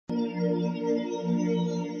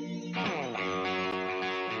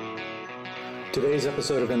Today's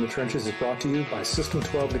episode of In the Trenches is brought to you by System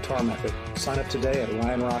 12 Guitar Method. Sign up today at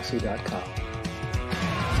ryanroxy.com.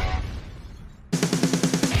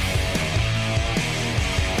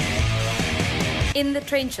 In the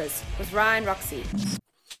Trenches with Ryan Roxy.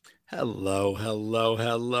 Hello,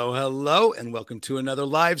 and welcome to another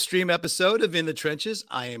live stream episode of In the Trenches.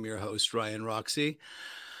 I am your host, Ryan Roxy.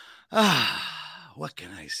 What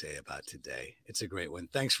can I say about today? It's a great one.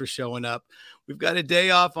 Thanks for showing up. We've got a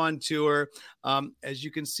day off on tour. As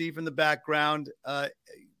you can see from the background,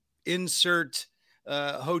 insert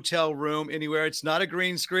hotel room anywhere. It's not a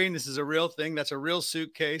green screen. This is a real thing. That's a real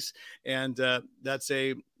suitcase. And that's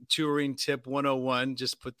a touring tip 101.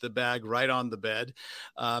 Just put the bag right on the bed.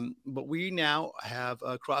 But we now have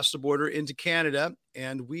crossed the border into Canada,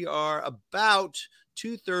 and we are about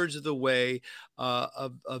 2/3 of the way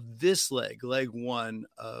of this leg one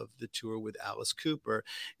of the tour with Alice Cooper.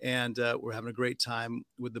 And we're having a great time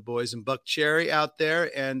with the boys in Buck Cherry out there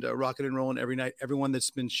and rocking and rolling every night. Everyone that's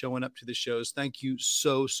been showing up to the shows, thank you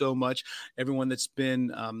so much. Everyone that's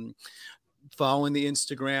been following the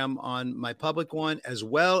Instagram on my public one, as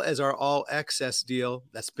well as our all access deal.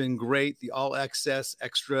 That's been great. The all access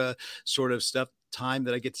extra sort of stuff, time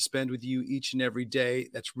that I get to spend with you each and every day.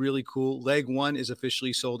 That's really cool. Leg 1 is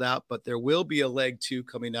officially sold out, but there will be a leg 2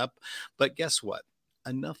 coming up. But guess what?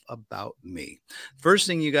 Enough about me. First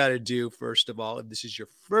thing you got to do, first of all, if this is your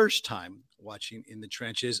first time watching In the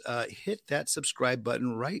Trenches, hit that subscribe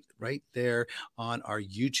button right there on our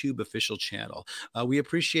YouTube official channel. We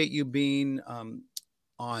appreciate you being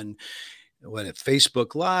on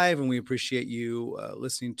Facebook Live, and we appreciate you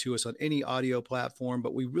listening to us on any audio platform,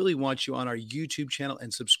 but we really want you on our YouTube channel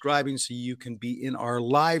and subscribing so you can be in our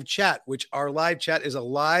live chat, which our live chat is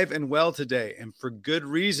alive and well today, and for good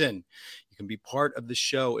reason. You can be part of the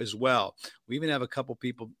show as well. We even have a couple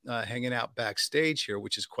people hanging out backstage here,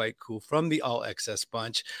 which is quite cool, from the All Access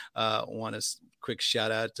bunch. Want a quick shout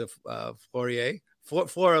out to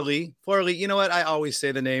Flora Lee. You know what? I always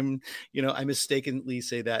say the name, I mistakenly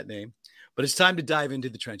say that name. But it's time to dive into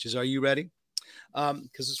the trenches. Are you ready?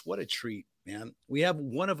 Because it's what a treat, man. We have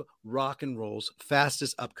one of rock and roll's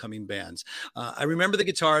fastest upcoming bands. I remember the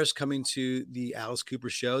guitarist coming to the Alice Cooper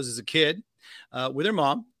shows as a kid with her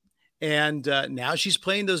mom. And now she's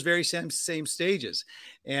playing those very same stages.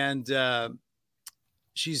 And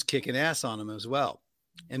she's kicking ass on them as well.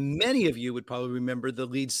 And many of you would probably remember the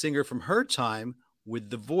lead singer from her time with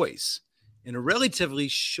The Voice. In a relatively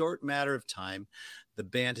short matter of time, the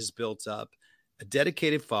band has built up a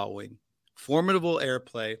dedicated following, formidable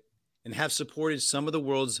airplay, and have supported some of the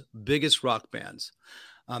world's biggest rock bands.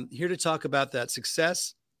 Here to talk about that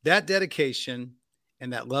success, that dedication,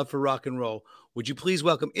 and that love for rock and roll, would you please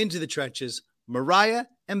welcome into the trenches Mariah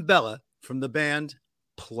and Bella from the band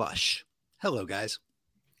Plush. Hello, guys.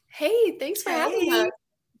 Hey, thanks for having us.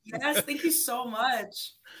 Yes, thank you so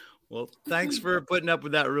much. Well, thanks for putting up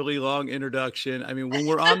with that really long introduction. I mean, when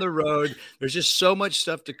we're on the road, there's just so much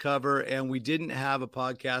stuff to cover, and we didn't have a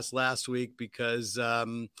podcast last week because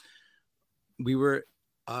we were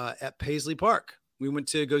at Paisley Park. We went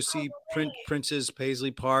to go see Prince's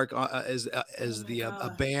Paisley Park as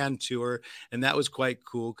a band tour, and that was quite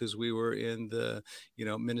cool because we were in the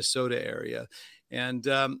Minnesota area. And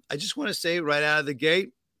I just want to say right out of the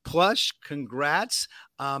gate, Plush, congrats.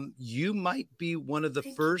 You might be one of the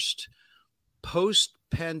first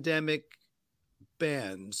post-pandemic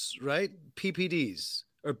bands, right? PPDs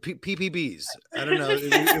or PPBs. I don't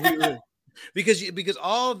know. Because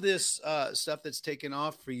all of this stuff that's taken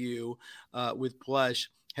off for you with Plush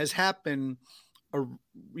has happened,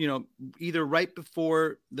 either right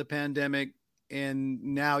before the pandemic, and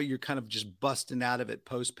now you're kind of just busting out of it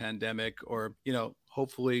post-pandemic, or,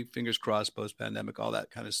 hopefully, fingers crossed, post-pandemic, all that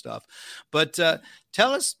kind of stuff. But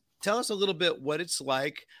tell us a little bit what it's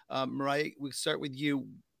like. Mariah, we'll start with you,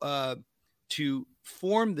 to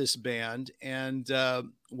form this band, and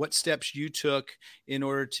what steps you took in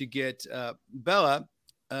order to get Bella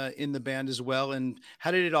in the band as well, and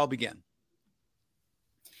how did it all begin?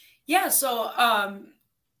 Yeah, so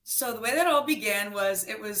the way that all began was,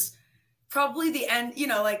 it was probably the end,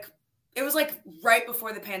 it was like right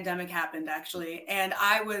before the pandemic happened, actually. And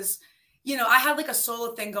I was, I had like a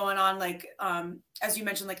solo thing going on, like, as you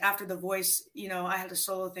mentioned, like after The Voice, I had a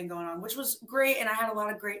solo thing going on, which was great. And I had a lot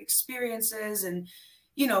of great experiences. And,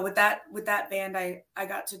 with that band, I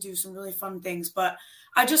got to do some really fun things, but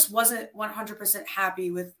I just wasn't 100%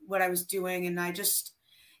 happy with what I was doing. And I just,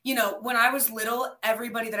 when I was little,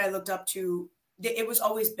 everybody that I looked up to, it was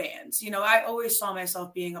always bands. I always saw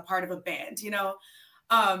myself being a part of a band,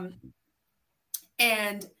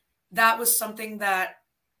 and that was something that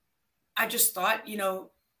I just thought,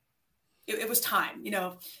 it was time,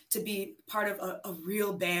 to be part of a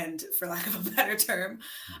real band, for lack of a better term.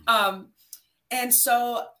 And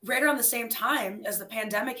so right around the same time as the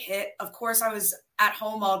pandemic hit, of course, I was at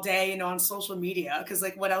home all day, on social media, because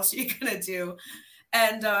like, what else are you going to do?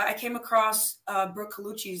 And I came across Brooke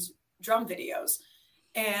Colucci's drum videos,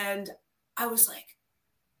 and I was like,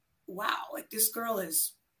 wow, like this girl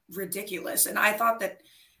is ridiculous. And I thought that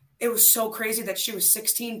it was so crazy that she was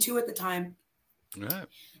 16 too at the time. Right.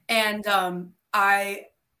 And I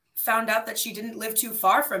found out that she didn't live too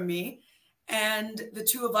far from me. And the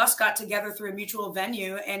two of us got together through a mutual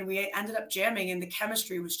venue, and we ended up jamming, and the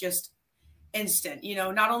chemistry was just instant,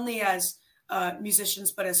 not only as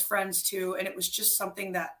musicians, but as friends too. And it was just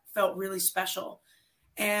something that felt really special.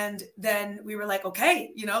 And then we were like,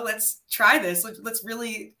 okay, let's try this. Let's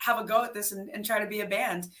really have a go at this and try to be a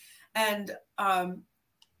band. And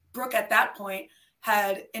Brooke at that point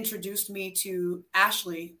had introduced me to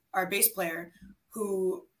Ashley, our bass player,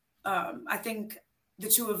 who I think the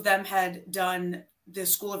two of them had done the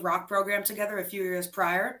School of Rock program together a few years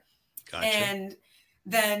prior. Gotcha. And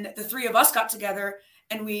then the three of us got together,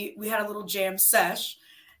 and we had a little jam sesh.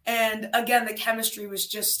 And again, the chemistry was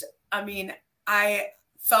just, I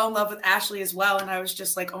fell in love with Ashley as well. And I was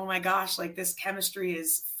just like, oh my gosh, like this chemistry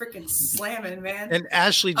is freaking slamming, man. And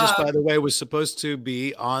Ashley, just by the way, was supposed to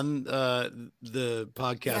be on the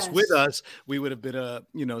podcast with us. We would have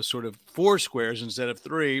been sort of 4 squares instead of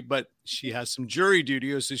 3, but she has some jury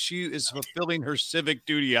duty. So she is fulfilling her civic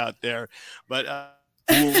duty out there. But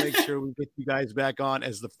we'll make sure we get you guys back on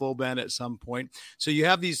as the full band at some point. So you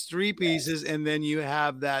have these 3 pieces, and then you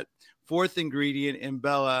have that 4th ingredient in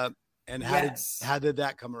Bella. And how did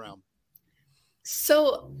that come around?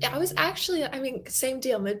 So I was actually, same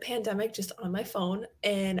deal, mid-pandemic, just on my phone.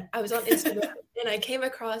 And I was on Instagram and I came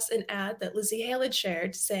across an ad that Lizzie Hale had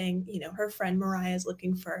shared saying, her friend Mariah is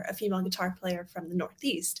looking for a female guitar player from the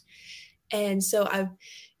Northeast. And so I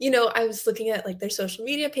was looking at like their social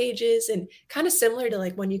media pages, and kind of similar to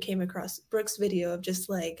like when you came across Brooke's video of just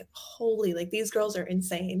like, holy, like these girls are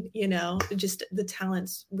insane, just the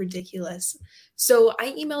talent's ridiculous. So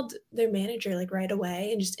I emailed their manager like right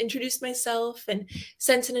away and just introduced myself and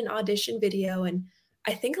sent in an audition video. And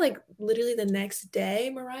I think like literally the next day,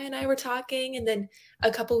 Mariah and I were talking. And then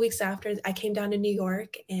a couple of weeks after, I came down to New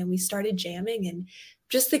York and we started jamming, and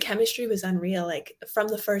just the chemistry was unreal, like from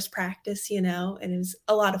the first practice, and it was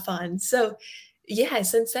a lot of fun. So yeah,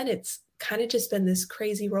 since then it's kind of just been this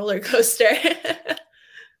crazy roller coaster.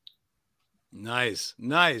 Nice.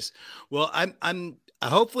 Well, I'm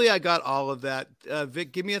hopefully I got all of that.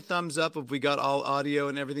 Vic, give me a thumbs up if we got all audio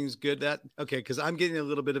and everything's good. Okay, because I'm getting a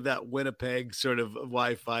little bit of that Winnipeg sort of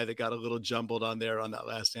Wi-Fi that got a little jumbled on there on that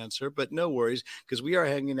last answer, but no worries, because we are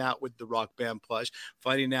hanging out with the Rock Band Plush,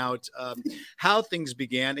 finding out how things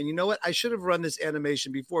began. And you know what? I should have run this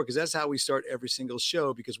animation before, because that's how we start every single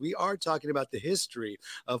show, because we are talking about the history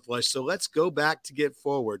of Plush. So let's go back to get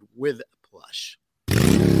forward with Plush.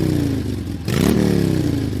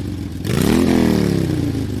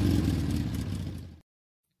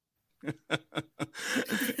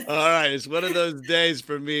 All right, it's one of those days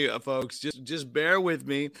for me, folks. Just bear with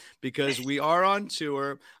me, because we are on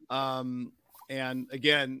tour, and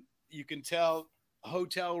again, you can tell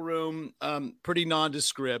hotel room, pretty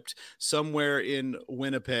nondescript somewhere in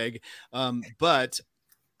Winnipeg, but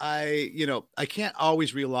I can't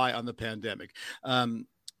always rely on the pandemic.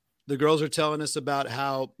 The girls are telling us about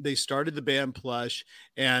how they started the band Plush,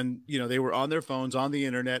 and, they were on their phones, on the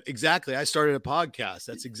internet. Exactly. I started a podcast.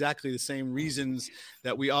 That's exactly the same reasons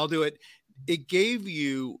that we all do it. It gave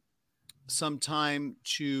you some time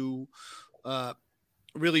to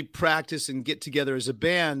really practice and get together as a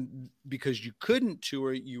band, because you couldn't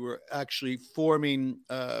tour. You were actually forming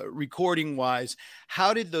recording wise.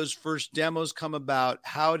 How did those first demos come about?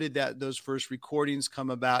 How did those first recordings come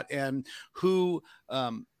about? And who,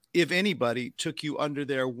 if anybody, took you under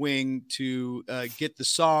their wing to get the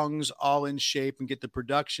songs all in shape and get the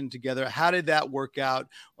production together? How did that work out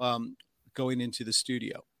going into the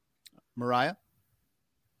studio? Mariah?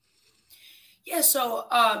 Yeah, so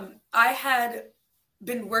I had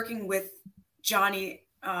been working with Johnny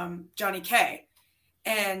K,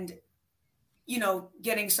 and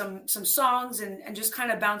getting some songs and just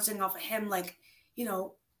kind of bouncing off of him, like,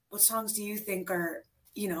 what songs do you think are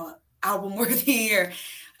album worthy?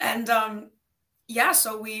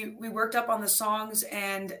 So we worked up on the songs,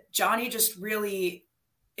 and Johnny just really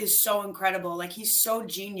is so incredible. Like, he's so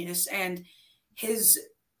genius, and his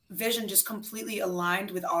vision just completely aligned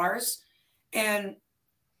with ours. And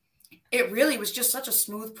it really was just such a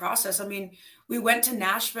smooth process. I mean, we went to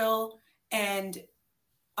Nashville, and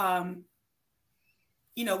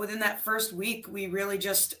you know, within that first week, we really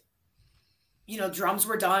just, you know, drums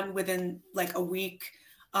were done within like a week.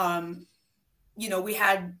 You know, we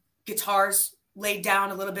had guitars laid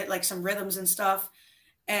down a little bit, like some rhythms and stuff.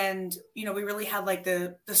 And, you know, we really had like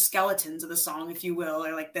the skeletons of the song, if you will,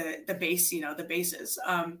 or like the bass, you know, the basses.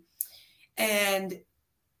 And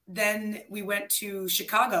then we went to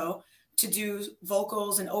Chicago to do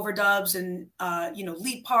vocals and overdubs and, you know,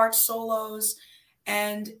 lead parts, solos.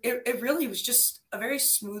 And it really was just a very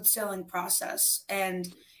smooth sailing process. And,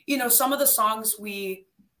 you know, some of the songs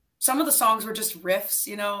were just riffs,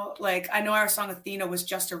 you know, like I know our song Athena was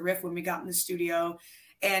just a riff when we got in the studio,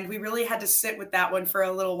 and we really had to sit with that one for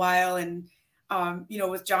a little while. And, you know,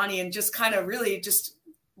 with Johnny, and just kind of really just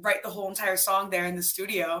write the whole entire song there in the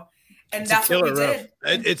studio. And that's what we did.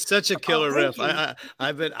 It's such a killer riff. You.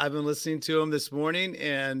 I've been listening to him this morning,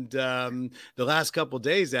 and the last couple of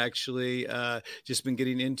days actually, just been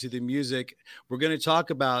getting into the music. We're going to talk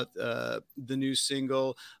about the new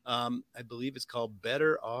single. I believe it's called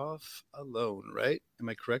 "Better Off Alone." Right? Am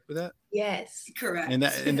I correct with that? Yes, correct. And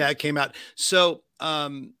that came out. So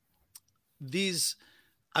I'm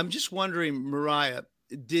just wondering, Mariah,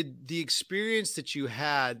 did the experience that you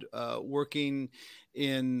had working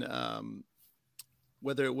in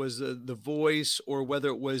whether it was the Voice or whether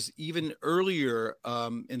it was even earlier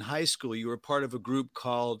in high school, you were part of a group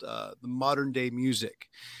called the Modern Day Music,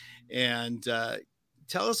 and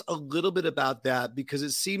tell us a little bit about that, because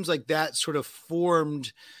it seems like that sort of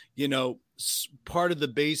formed, you know, part of the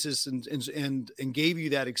basis and gave you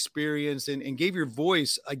that experience and gave your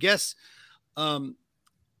voice, I guess,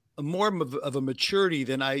 more of a maturity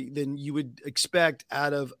than you would expect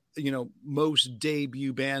out of, you know, most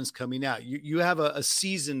debut bands coming out. You have a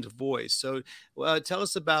seasoned voice. So tell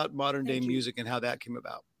us about Modern Day Music and how that came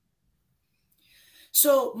about.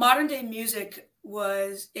 So Modern Day Music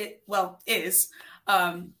is,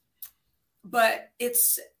 but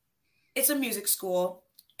it's a music school,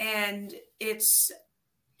 and it's,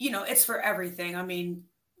 you know, it's for everything. I mean,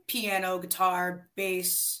 piano, guitar,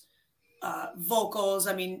 bass, vocals.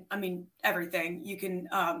 I mean, everything. You can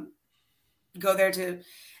go there to,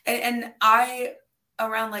 and I,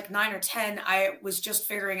 around like 9 or 10, I was just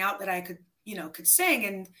figuring out that I could sing,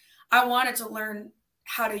 and I wanted to learn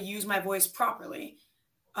how to use my voice properly.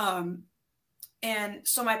 And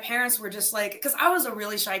so my parents were just like, because I was a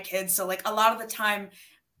really shy kid, so like a lot of the time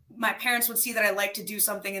my parents would see that I liked to do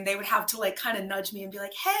something, and they would have to like kind of nudge me and be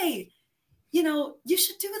like, hey, you know, you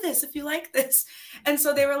should do this if you like this. And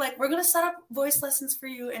so they were like, we're going to set up voice lessons for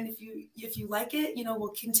you. And if you like it, you know,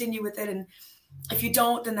 we'll continue with it. And if you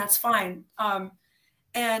don't, then that's fine.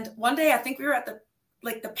 And one day I think we were at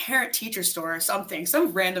the parent teacher store or something,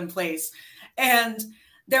 some random place. And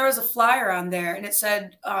there was a flyer on there, and it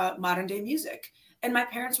said Modern Day Music. And my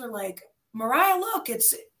parents were like, Mariah,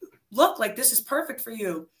 look, like this is perfect for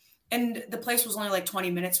you. And the place was only like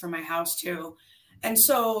 20 minutes from my house too. And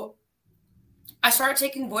so I started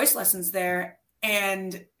taking voice lessons there,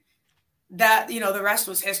 and that, you know, the rest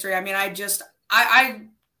was history. I mean, I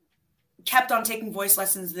kept on taking voice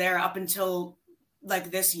lessons there up until like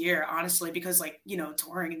this year, honestly, because like, you know,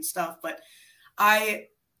 touring and stuff, but I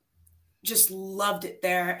just loved it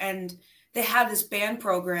there. And they had this band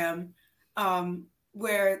program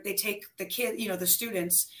where they take the kid, you know, the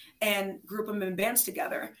students, and group them in bands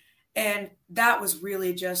together. And that was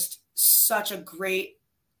really just such a great,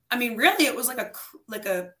 I mean, really, it was like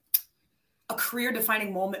a career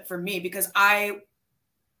defining moment for me, because I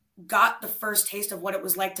got the first taste of what it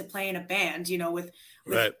was like to play in a band, you know, with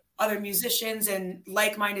Right. other musicians and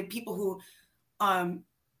like-minded people who,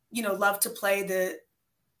 you know, love to play the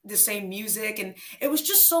same music. And it was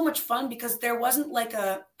just so much fun, because there wasn't like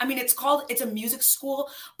it's a music school,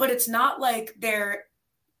 but it's not like they're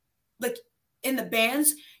like, in the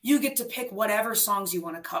bands, you get to pick whatever songs you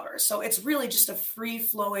want to cover. So it's really just a free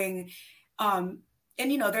flowing, and,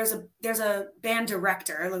 you know, there's a band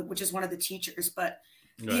director, which is one of the teachers, but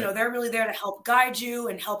Right. you know, they're really there to help guide you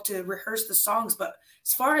and help to reherse the songs. But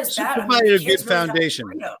as far as So that, provided a the good kids really got foundation.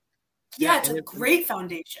 freedom. Yeah, Yeah, it's and a great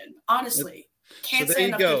foundation, honestly. Can't there say you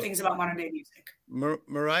enough go. good things about Modern Day Music.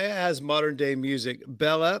 Mariah has Modern Day Music.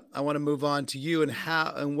 Bella, I want to move on to you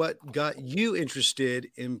and what got you interested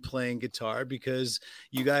in playing guitar, because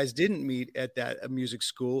you guys didn't meet at that music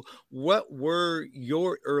school. What were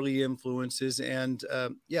your early influences, and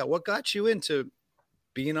what got you into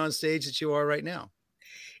being on stage that you are right now?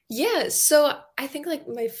 Yeah, so I think like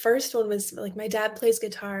my first one was like my dad plays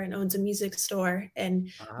guitar and owns a music store, and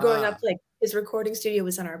growing up, like his recording studio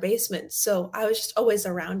was in our basement, so I was just always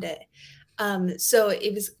around it. So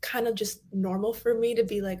it was kind of just normal for me to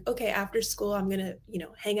be like, okay, after school, I'm gonna,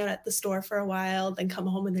 hang out at the store for a while, then come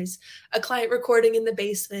home and there's a client recording in the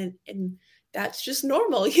basement, and that's just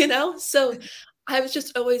normal, So I was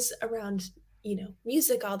just always around,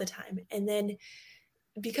 music all the time. And then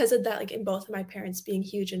because of that, like in both of my parents being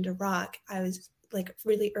huge into rock, I was like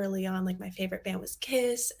really early on, like my favorite band was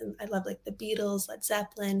Kiss, and I love like the Beatles, Led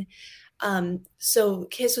Zeppelin. So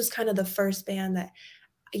Kiss was kind of the first band that,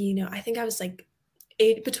 I think I was like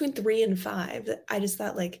between 3 and 5. I just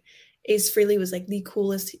thought like Ace Frehley was like the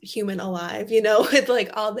coolest human alive, with like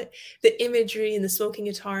all the imagery and the smoking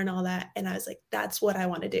guitar and all that. And I was like, that's what I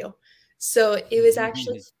want to do. So it was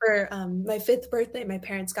actually for my 5th birthday, my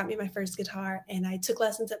parents got me my first guitar, and I took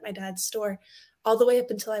lessons at my dad's store all the way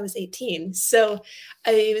up until I was 18. So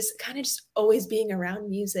it was kind of just always being around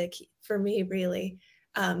music for me, really.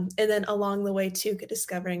 And then along the way too,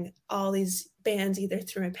 discovering all these bands either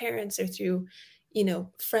through my parents or through,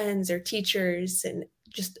 friends or teachers, and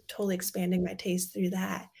just totally expanding my taste through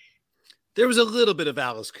that. There was a little bit of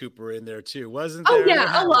Alice Cooper in there too, wasn't there? Oh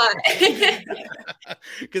yeah, a lot.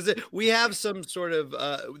 Because we have some sort of,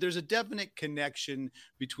 there's a definite connection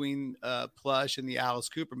between Plush and the Alice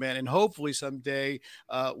Cooper band, and hopefully someday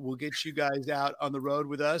we'll get you guys out on the road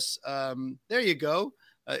with us. There you go.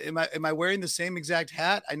 Am I wearing the same exact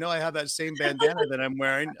hat? I know I have that same bandana that I'm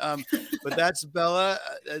wearing, but that's Bella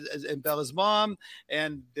and Bella's mom.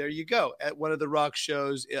 And there you go, at one of the rock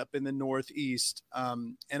shows up in the Northeast.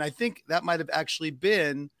 And I think that might have actually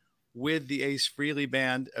been with the Ace Frehley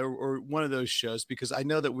band or one of those shows, because I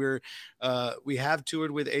know that we have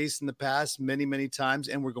toured with Ace in the past many, many times,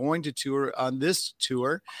 and we're going to tour on this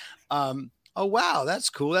tour. Oh, wow. That's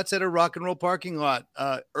cool. That's at a Rock and Roll parking lot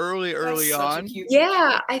early on.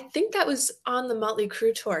 Yeah, I think that was on the Motley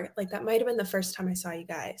Crue tour. Like that might have been the first time I saw you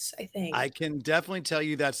guys, I think. I can definitely tell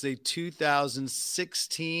you that's a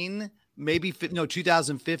 2016, maybe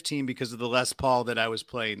 2015, because of the Les Paul that I was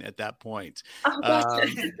playing at that point. Oh,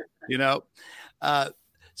 gotcha.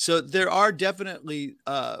 So there are definitely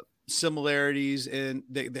similarities and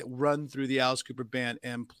that run through the Alice Cooper band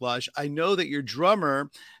and Plush. I know that your drummer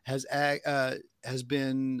has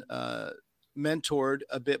been mentored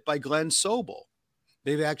a bit by Glenn Sobel.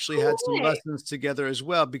 They've actually had some lessons together as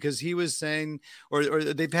well, because he was saying, or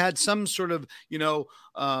they've had some sort of,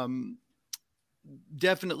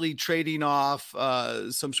 definitely trading off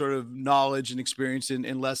some sort of knowledge and experience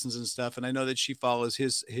in lessons and stuff. And I know that she follows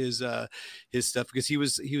his stuff, because he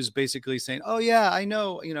was basically saying, oh yeah, I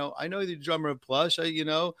know the drummer of Plush, so there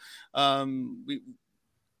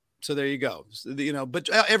you go. But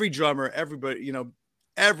every drummer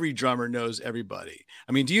knows everybody.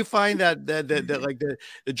 I mean, do you find that like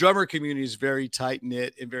the drummer community is very tight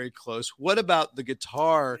knit and very close? What about the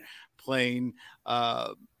guitar playing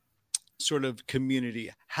sort of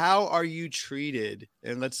community? How are you treated?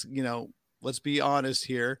 And let's be honest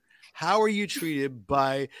here. How are you treated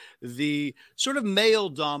by the sort of male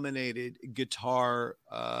dominated guitar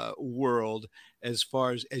world, as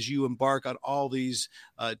far as you embark on all these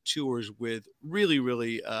tours with really,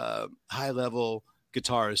 really high level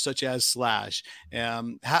guitarists such as Slash?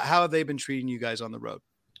 How have they been treating you guys on the road?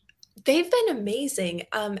 They've been amazing.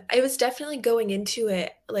 I was definitely going into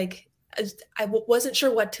it like I wasn't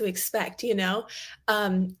sure what to expect,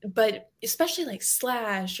 but especially like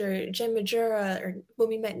Slash or Jen Majura, or when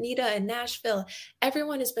we met Nita in Nashville,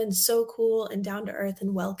 everyone has been so cool and down to earth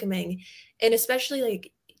and welcoming. And especially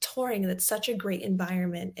like touring, that's such a great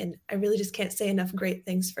environment. And I really just can't say enough great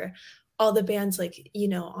things for all the bands, like,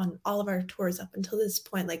 on all of our tours up until this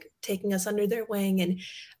point, like taking us under their wing and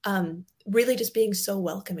really just being so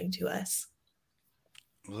welcoming to us.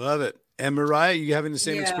 Love it. And Mariah, you having the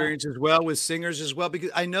same experience as well with singers as well?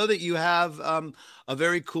 Because I know that you have a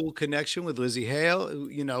very cool connection with Lzzy Hale,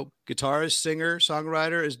 guitarist, singer,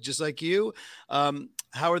 songwriter, is just like you.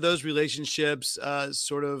 How are those relationships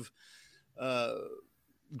sort of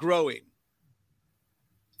growing?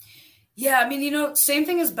 Yeah, I mean, same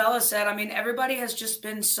thing as Bella said. I mean, everybody has just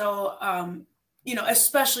been so,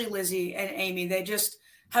 especially Lzzy and Amy, they just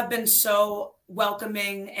have been so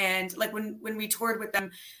welcoming. And like when we toured with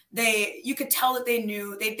them, you could tell that they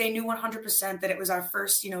knew 100% that it was our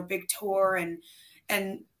first, big tour,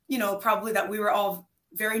 and probably that we were all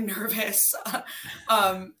very nervous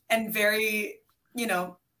and very,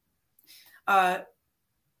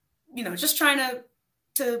 just trying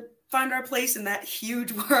to find our place in that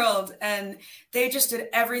huge world. And they just did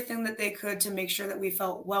everything that they could to make sure that we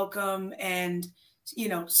felt welcome and,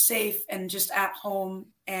 safe and just at home,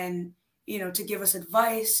 and, to give us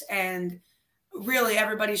advice. And really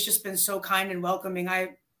everybody's just been so kind and welcoming.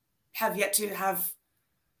 I have yet to have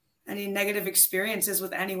any negative experiences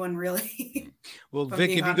with anyone, really. Well,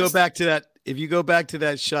 Vic, if you go back to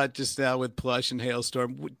that shot just now with Plush and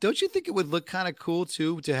Halestorm, don't you think it would look kind of cool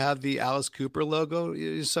too to have the Alice Cooper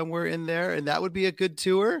logo somewhere in there, and that would be a good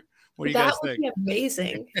tour? What do you guys think? That would be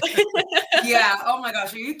amazing. Yeah. Oh my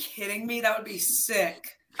gosh, are you kidding me? That would be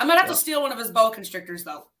sick. I might have to steal one of his boa constrictors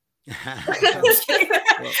though. Well,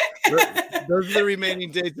 those are the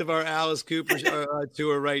remaining dates of our Alice Cooper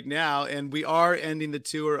tour right now, and we are ending the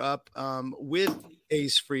tour up with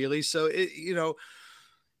Ace Frehley. So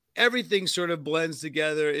everything sort of blends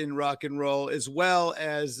together in rock and roll, as well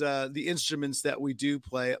as the instruments that we do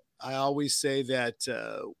play. I always say that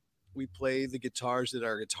we play the guitars that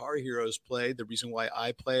our guitar heroes play. The reason why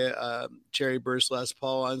I play Cherry Burst Les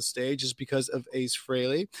Paul on stage is because of Ace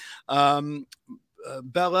Frehley.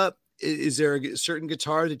 Bella, is there a certain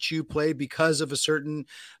guitar that you play because of a certain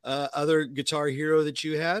other guitar hero that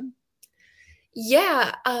you had?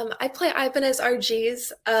 Yeah, I play Ibanez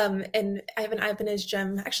RGs, and I have an Ibanez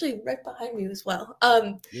gem actually right behind me as well.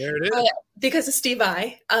 There it is. Because of Steve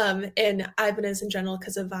Vai, and Ibanez in general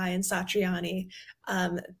because of Vai and Satriani.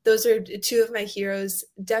 Those are two of my heroes.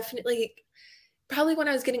 Definitely, probably when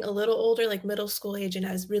I was getting a little older, like middle school age, and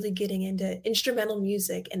I was really getting into instrumental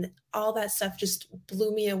music, and all that stuff just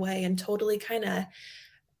blew me away and totally kind of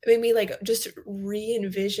made me like just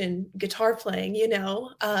re-envision guitar playing,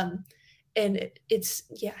 and it's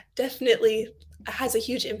definitely has a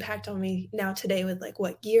huge impact on me now today with like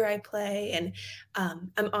what gear I play. And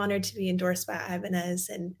I'm honored to be endorsed by Ibanez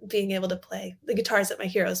and being able to play the guitars that my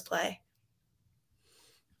heroes play.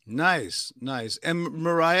 Nice. And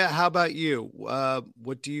Mariah, how about you?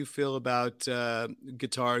 What do you feel about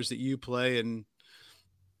guitars that you play, and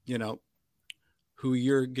who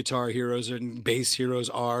your guitar heroes and bass heroes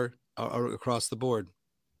are across the board?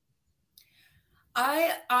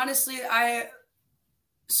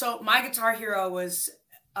 So my guitar hero was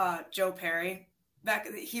Joe Perry.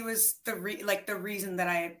 He was the reason that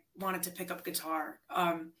I wanted to pick up guitar.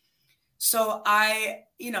 So I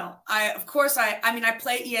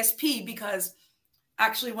play ESP because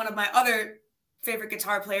actually one of my other favorite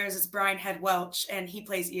guitar players is Brian Head Welch, and he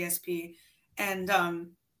plays ESP. And,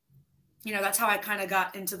 that's how I kind of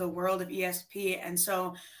got into the world of ESP. And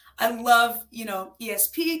so I love,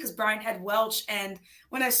 ESP because Brian Head Welch. And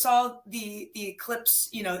when I saw the Eclipse,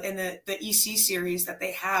 in the EC series that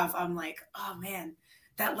they have, I'm like, oh man,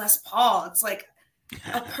 that Les Paul, it's like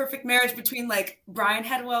a perfect marriage between like Brian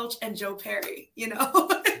Head Welch and Joe Perry,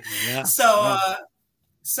 Yeah.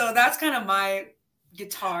 So that's kind of my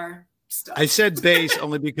guitar stuff. I said bass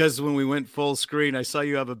only because when we went full screen, I saw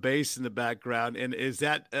you have a bass in the background. And is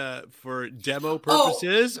that for demo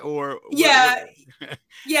purposes or? Yeah.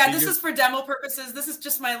 Yeah. This is for demo purposes. This is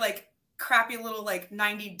just my like crappy little like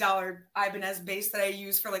 $90 Ibanez bass that I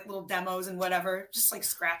use for like little demos and whatever, just like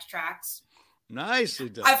scratch tracks. Nicely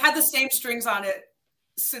done. I've had the same strings on it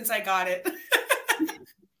since I got it.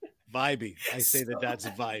 Vibey. I say that's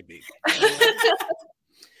vibey.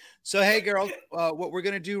 So, hey, girl, what we're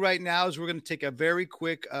going to do right now is we're going to take a very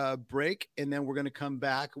quick break, and then we're going to come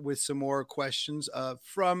back with some more questions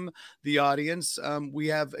from the audience. We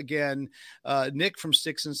have, again, Nick from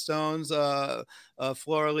Sticks and Stones.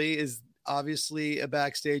 Floralee is obviously a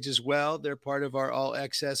backstage as well. They're part of our All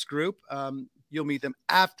Excess group. You'll meet them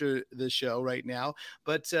after the show right now.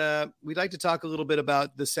 But we'd like to talk a little bit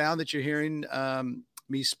about the sound that you're hearing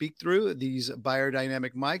me speak through, these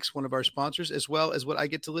Beyerdynamic mics, one of our sponsors, as well as what I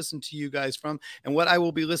get to listen to you guys from and what I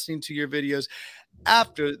will be listening to your videos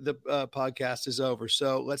after the podcast is over.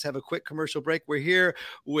 So let's have a quick commercial break. We're here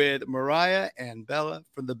with Mariah and Bella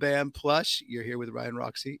from the band Plush. You're here with Ryan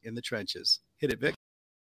Roxie in the Trenches. Hit it, Vic.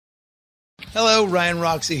 Hello, Ryan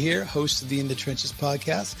Roxie here, host of the In the Trenches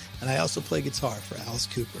podcast, and I also play guitar for Alice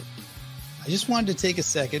Cooper. I just wanted to take a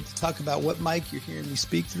second to talk about what mic you're hearing me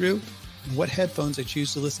speak through and what headphones I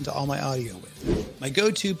choose to listen to all my audio with. My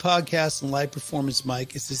go-to podcast and live performance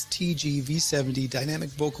mic is this TG V70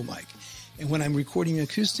 dynamic vocal mic. And when I'm recording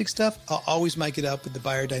acoustic stuff, I'll always mic it up with the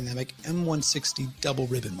Beyerdynamic M160 double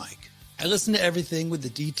ribbon mic. I listen to everything with the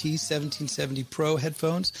DT 1770 Pro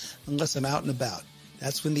headphones unless I'm out and about.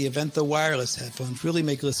 That's when the Aventho wireless headphones really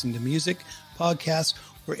make listening to music, podcasts,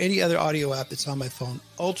 or any other audio app that's on my phone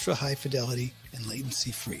ultra high fidelity and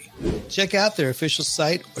latency free. Check out their official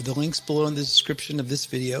site or the links below in the description of this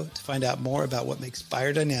video to find out more about what makes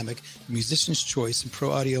Beyerdynamic a musician's choice in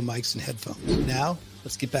pro audio mics and headphones. Now,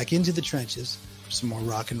 let's get back into the trenches for some more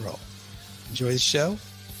rock and roll. Enjoy the show.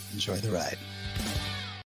 Enjoy the ride.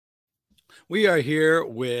 We are here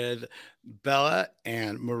with Bella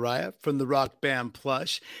and Mariah from the rock band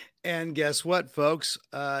Plush. And guess what, folks?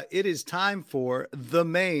 It is time for the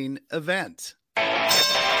main event. Are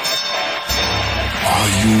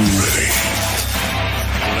you ready?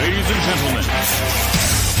 Ladies and gentlemen,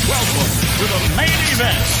 welcome to the main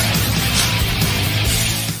event.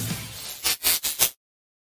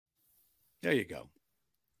 There you go.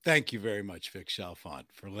 Thank you very much, Vic Chalfant,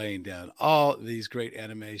 for laying down all these great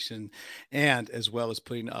animation and as well as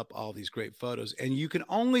putting up all these great photos. And you can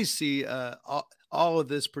only see all of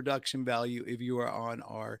this production value if you are on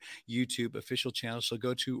our YouTube official channel. So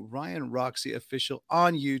go to Ryan Roxie Official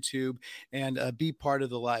on YouTube and be part of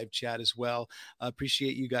the live chat as well.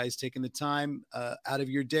 Appreciate you guys taking the time out of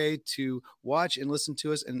your day to watch and listen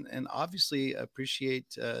to us. And obviously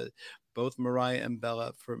appreciate both Mariah and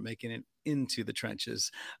Bella for making it into the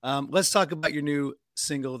trenches. Let's talk about your new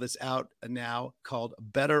single that's out now called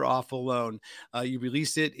Better Off Alone. You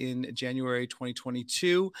released it in January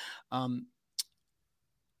 2022.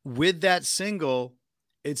 With that single,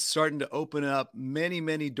 it's starting to open up many,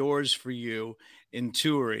 many doors for you in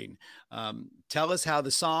touring. Tell us how the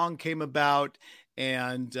song came about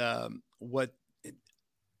and how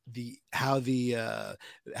the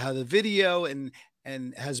video and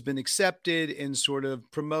has been accepted and sort of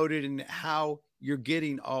promoted, and how you're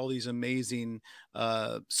getting all these amazing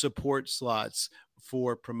support slots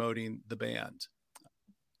for promoting the band.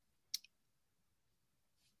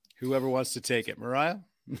 Whoever wants to take it, Mariah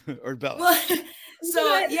or Bella? Well,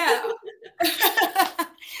 so yeah,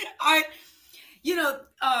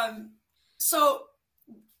 so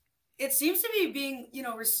it seems to be being,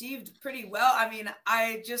 received pretty well. I mean,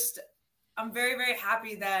 I'm very, very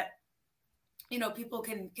happy that, people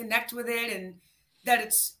can connect with it, and that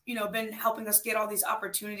it's, been helping us get all these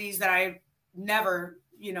opportunities that I never,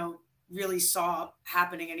 really saw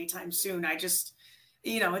happening anytime soon. I just,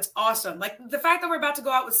 it's awesome. Like the fact that we're about to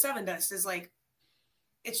go out with Sevendust is like,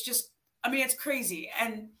 it's just, it's crazy.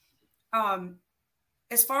 And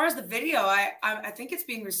as far as the video, I think it's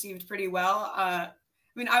being received pretty well. I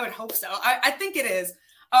would hope so. I think it is.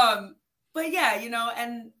 But yeah,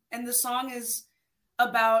 and the song is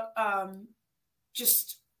about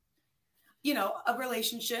just, a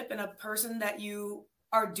relationship and a person that you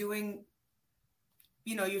are doing,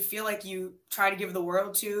 you feel like you try to give the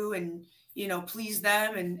world to, and, please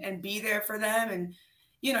them and be there for them. And,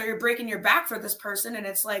 you're breaking your back for this person, and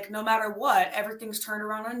it's like, no matter what, everything's turned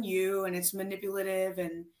around on you, and it's manipulative,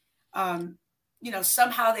 and,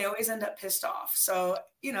 somehow they always end up pissed off. So,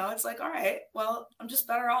 it's like, all right, well, I'm just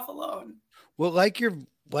better off alone. Well, like your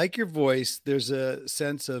voice, there's a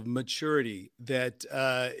sense of maturity that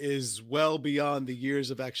is well beyond the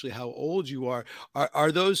years of actually how old you are.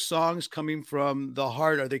 Are those songs coming from the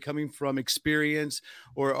heart? Are they coming from experience,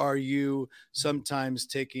 or are you sometimes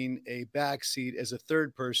taking a backseat as a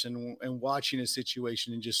third person and watching a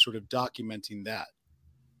situation and just sort of documenting that?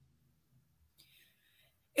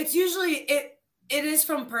 It's usually, it is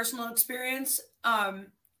from personal experience.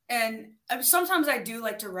 And sometimes I do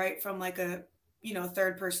like to write from like a,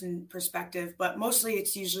 third person perspective, but mostly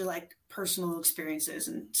it's usually like personal experiences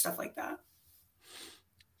and stuff like that.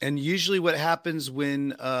 And usually what happens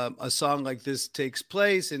when a song like this takes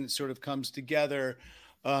place and it sort of comes together,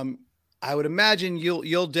 I would imagine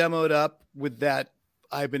you'll demo it up with that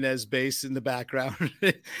Ibanez bass in the background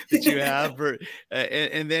that you have,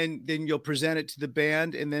 and then you'll present it to the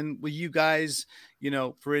band. And then will you guys,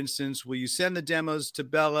 for instance, will you send the demos to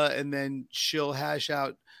Bella, and then she'll hash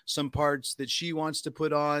out some parts that she wants to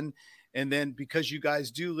put on? And then because you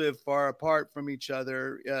guys do live far apart from each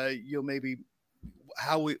other, you'll maybe,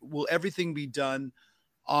 will everything be done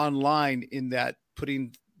online in that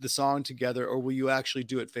putting the song together, or will you actually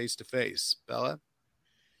do it face to face, Bella?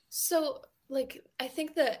 So I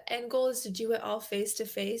think the end goal is to do it all face to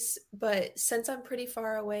face, but since I'm pretty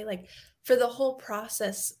far away, for the whole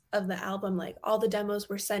process of the album, all the demos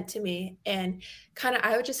were sent to me, and kind of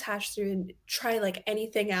I would just hash through and try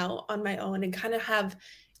anything out on my own, and kind of have,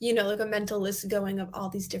 a mental list going of all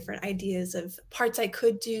these different ideas of parts I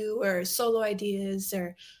could do, or solo ideas,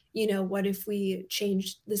 or, what if we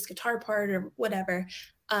changed this guitar part or whatever,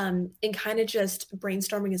 and kind of just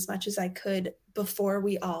brainstorming as much as I could before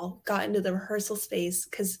we all got into the rehearsal space.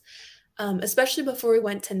 Because especially before we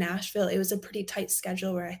went to Nashville, it was a pretty tight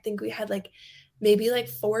schedule where I think we had maybe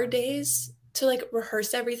 4 days to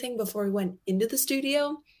rehearse everything before we went into the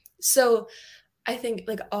studio. So I think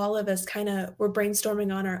all of us kind of were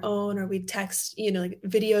brainstorming on our own, or we'd text,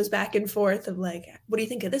 videos back and forth of what do you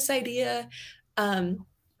think of this idea?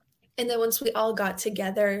 And then once we all got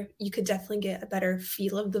together, you could definitely get a better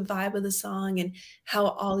feel of the vibe of the song and how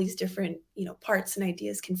all these different, parts and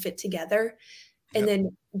ideas can fit together. And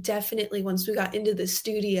then definitely once we got into the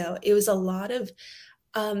studio, it was a lot of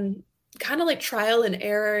kind of like trial and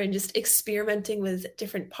error and just experimenting with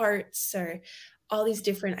different parts or all these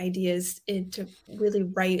different ideas to really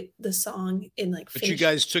write the song in like. But you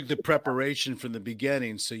guys took the preparation from the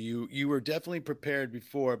beginning, so you were definitely prepared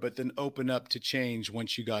before, but then open up to change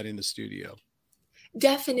once you got in the studio.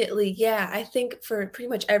 Definitely, yeah. I think for pretty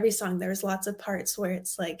much every song, there's lots of parts where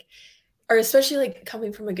it's like, or especially like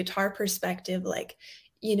coming from a guitar perspective, like,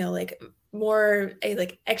 you know, like more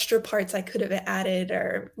like extra parts I could have added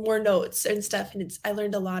or more notes and stuff. And I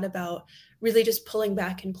learned a lot about really just pulling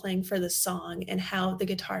back and playing for the song and how the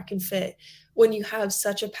guitar can fit when you have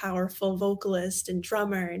such a powerful vocalist and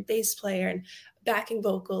drummer and bass player and backing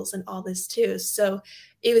vocals and all this too. So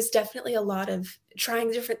it was definitely a lot of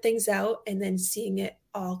trying different things out and then seeing it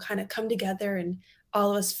all kind of come together and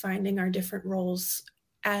all of us finding our different roles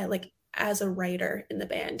like as a writer in the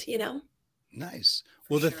band, you know? Nice.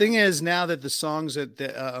 Well, the thing is now that the songs that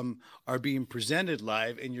are being presented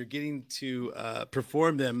live and you're getting to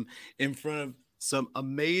perform them in front of some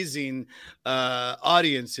amazing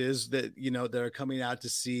audiences that, you know, that are coming out to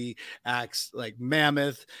see acts like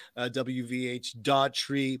Mammoth, WVH,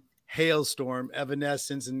 Daughtry, Hailstorm,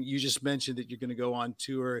 Evanescence, and you just mentioned that you're going to go on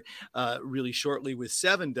tour really shortly with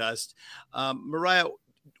Sevendust. Mariah,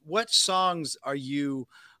 what songs are you,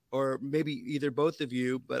 or maybe either both of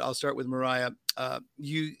you, but I'll start with Mariah. Are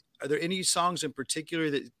there any songs in particular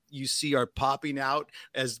that you see are popping out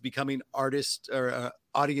as becoming artist or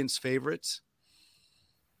audience favorites?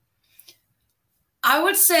 I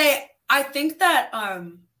would say, I think that,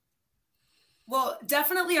 well,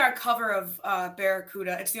 definitely our cover of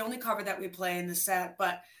Barracuda. It's the only cover that we play in the set,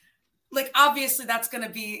 but like, obviously that's going to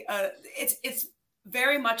be, it's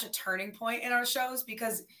very much a turning point in our shows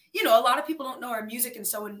because, you know, a lot of people don't know our music. And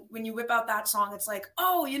so when you whip out that song, it's like,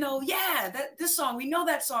 oh, you know, yeah, this song, we know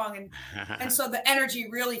that song. And so the energy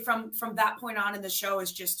really from that point on in the show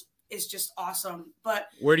is just awesome. But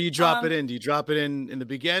where do you drop it in? Do you drop it in the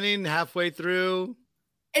beginning, halfway through?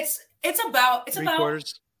 It's about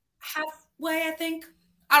quarters? Halfway, I think.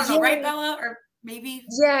 I don't know, right, Bella? Or maybe.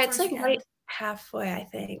 Yeah, it's like right halfway, I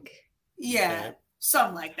think. Yeah,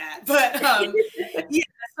 something like that. But yeah,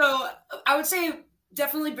 so I would say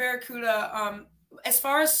definitely Barracuda. As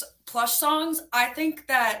far as Plush songs, I think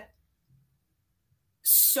that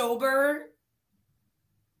Sober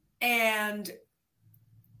and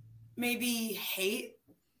maybe Hate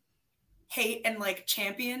and like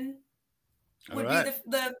Champion would be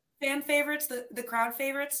the fan favorites, the crowd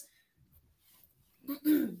favorites.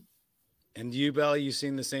 And you, Bella, you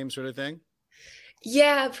seen the same sort of thing?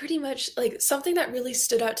 Yeah, pretty much. Like something that really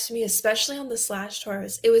stood out to me, especially on the Slash tour,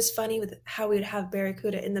 was it was funny with how we would have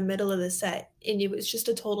Barracuda in the middle of the set, and it was just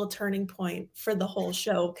a total turning point for the whole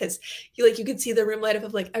show because you could see the room light up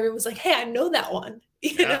of like everyone was like, "Hey, I know that one."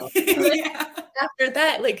 You know? Yeah. After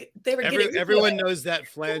that, like they were everyone knows that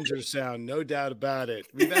flanger sound, no doubt about it.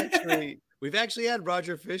 We've actually had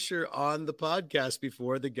Roger Fisher on the podcast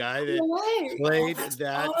before, the guy that played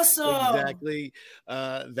that awesome. Exactly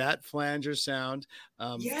that flanger sound.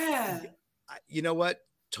 Yeah. You know what?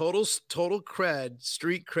 Total cred,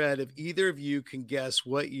 street cred, if either of you can guess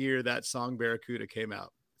what year that song Barracuda came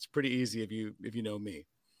out. It's pretty easy if you know me.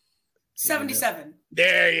 77.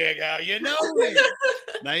 There you go. You know me.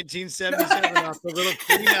 1977 off the Little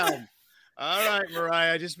Queen album. All right,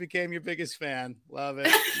 Mariah, I just became your biggest fan. Love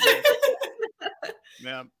it.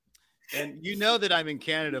 Yeah. And you know that I'm in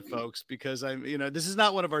Canada, folks, because this is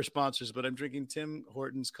not one of our sponsors, but I'm drinking Tim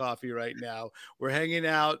Hortons coffee right now. We're hanging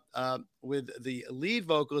out with the lead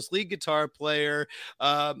vocalist, lead guitar player,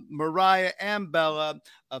 Mariah and Bella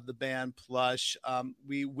of the band Plush.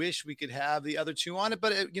 We wish we could have the other two on it,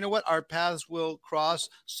 but you know what? Our paths will cross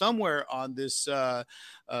somewhere on this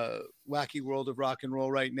wacky world of rock and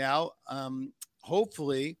roll right now.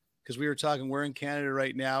 Hopefully, because we were talking, we're in Canada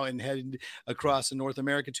right now and headed across the North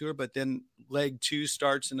America tour, but then leg 2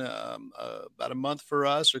 starts in about a month for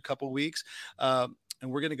us, or a couple weeks. And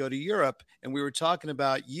we're going to go to Europe. And we were talking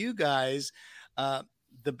about you guys.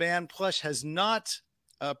 The band Plush has not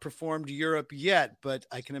performed Europe yet, but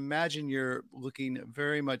I can imagine you're looking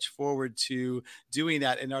very much forward to doing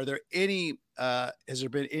that. And are there any, has there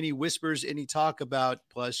been any whispers, any talk about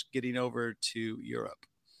Plush getting over to Europe?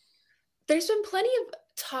 There's been plenty of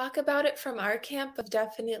talk about it from our camp, but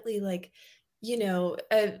definitely the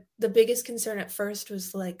biggest concern at first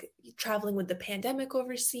was like traveling with the pandemic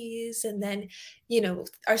overseas. And then,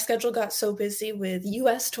 our schedule got so busy with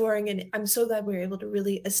US touring, and I'm so glad we were able to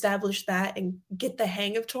really establish that and get the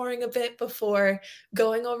hang of touring a bit before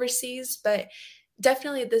going overseas. But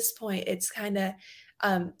definitely at this point, it's kind of,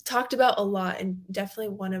 talked about a lot, and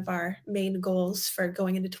definitely one of our main goals for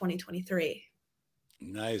going into 2023.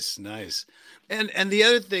 Nice. And the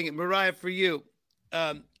other thing, Mariah, for you,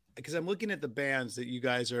 because I'm looking at the bands that you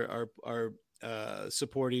guys are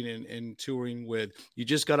supporting and touring with. You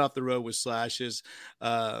just got off the road with Slash's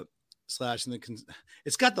Slash and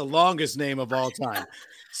it's got the longest name of all time.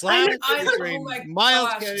 Slash featuring Miles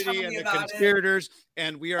Kennedy and the Conspirators.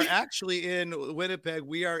 And we are actually in Winnipeg.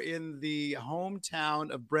 We are in the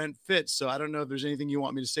hometown of Brent Fitz. So I don't know if there's anything you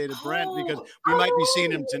want me to say to Brent, because we might be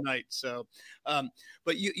seeing him tonight. So,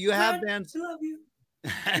 but you have bands. I love you.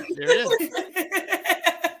 There it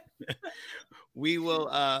is. We will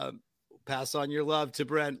pass on your love to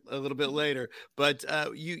Brent a little bit later. But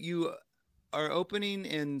you are opening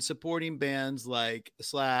and supporting bands like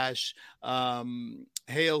Slash, Hailstorm,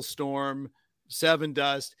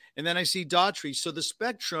 Sevendust, and then I see Daughtry. So the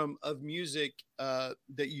spectrum of music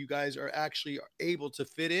that you guys are actually able to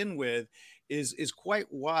fit in with is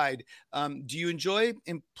quite wide. Do you enjoy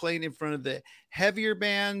playing in front of the heavier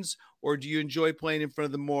bands, or do you enjoy playing in front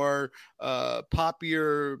of the more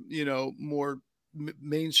poppier, more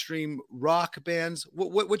mainstream rock bands?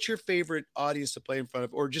 What's your favorite audience to play in front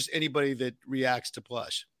of, or just anybody that reacts to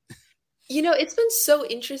Plush? It's been so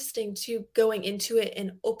interesting to going into it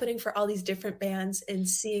and opening for all these different bands and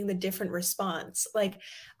seeing the different response. Like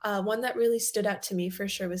one that really stood out to me for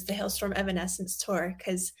sure was the Hailstorm Evanescence tour,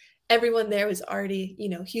 because everyone there was already,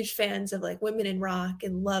 huge fans of like women in rock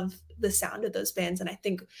and love the sound of those bands. And I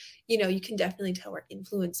think, you can definitely tell we're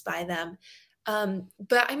influenced by them.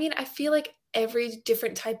 But I mean, I feel like every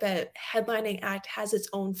different type of headlining act has its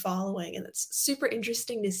own following, and it's super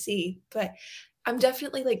interesting to see. But I'm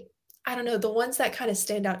definitely like, I don't know, the ones that kind of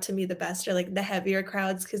stand out to me the best are like the heavier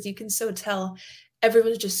crowds, because you can so tell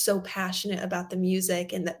everyone's just so passionate about the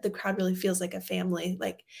music, and that the crowd really feels like a family.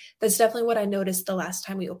 Like that's definitely what I noticed the last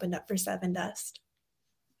time we opened up for Sevendust.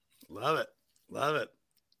 Love it.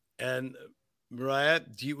 And Mariah,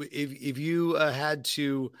 if you had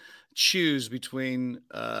to choose between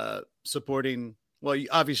supporting, well,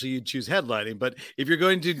 obviously you'd choose headlining, but if you're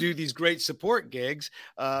going to do these great support gigs,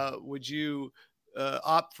 would you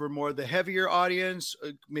opt for more the heavier audience?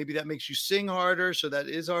 Maybe that makes you sing harder, so that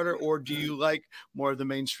is harder, or do you like more of the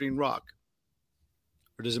mainstream rock,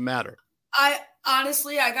 or does it matter? I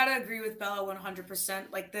gotta agree with Bella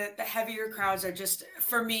 100%. Like the heavier crowds are just,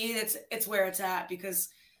 for me, it's where it's at, because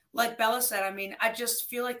like Bella said, I mean, I just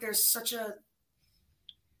feel like there's such a,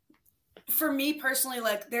 for me personally,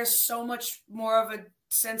 like there's so much more of a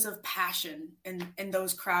sense of passion in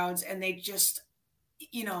those crowds, and they just,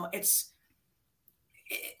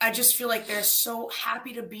 I just feel like they're so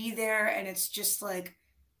happy to be there, and it's just like,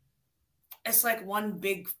 it's like one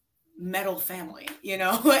big metal family, then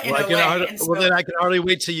I can hardly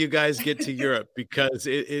wait till you guys get to Europe, because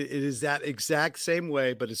it is that exact same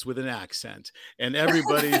way, but it's with an accent, and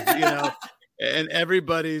everybody's, and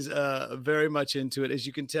everybody's very much into it. As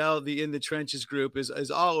you can tell, the In the Trenches group is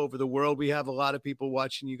all over the world. We have a lot of people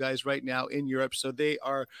watching you guys right now in Europe, so they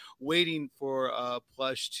are waiting for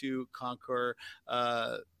Plush to conquer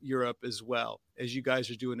Europe as well, as you guys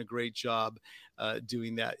are doing a great job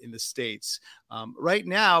doing that in the States. Right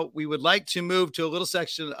now, we would like to move to a little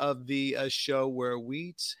section of the show where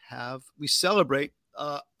we celebrate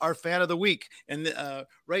our Fan of the Week. And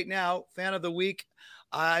right now, Fan of the Week,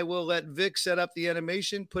 I will let Vic set up the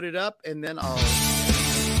animation, put it up, and then I'll...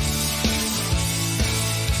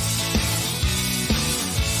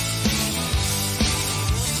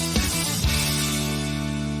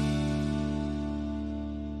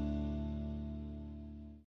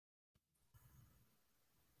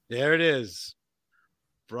 There it is.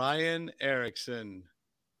 Brian Erickson.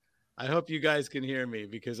 I hope you guys can hear me,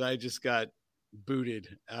 because I just got booted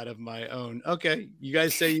out of my own. Okay, you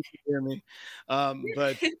guys say you can hear me,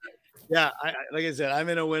 but yeah, like I said, I'm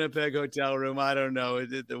in a Winnipeg hotel room. I don't know,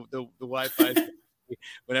 the Wi-Fi.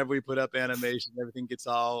 Whenever we put up animation, everything gets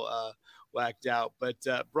all whacked out. But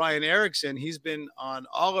Brian Erickson, he's been on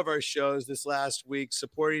all of our shows this last week,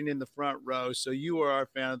 supporting in the front row. So you are our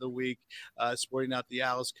Fan of the Week, supporting out the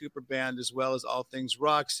Alice Cooper Band, as well as all things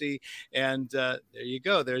Roxy. And there you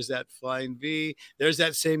go. There's that Flying V. There's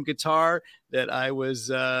that same guitar that I was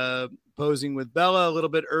posing with Bella a little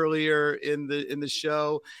bit earlier in the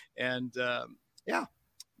show. And yeah,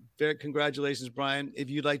 very congratulations, Brian. If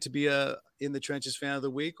you'd like to be a In the Trenches Fan of the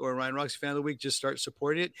Week or Ryan Roxy Fan of the Week, just start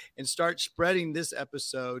supporting it and start spreading this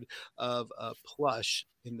episode of Plush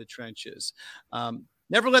in the Trenches.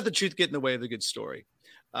 Never let the truth get in the way of the good story.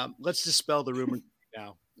 Let's dispel the rumors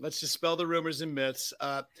now. Let's dispel the rumors and myths.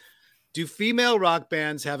 Do female rock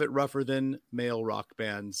bands have it rougher than male rock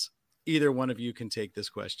bands? Either one of you can take this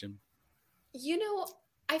question. You know,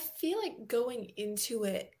 I feel like going into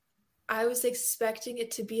it, I was expecting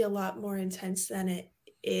it to be a lot more intense than it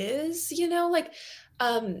is, you know, like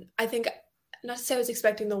I think, not to say I was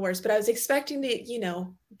expecting the worst, but I was expecting to, you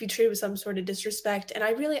know, be treated with some sort of disrespect. And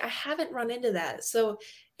I haven't run into that. So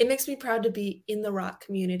it makes me proud to be in the rock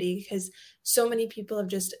community, because so many people have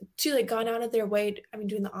just like gone out of their way,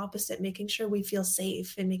 doing the opposite, making sure we feel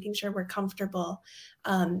safe and making sure we're comfortable.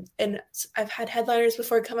 And I've had headliners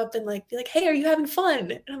before come up and be like, hey, are you having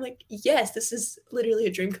fun? And I'm like, yes, this is literally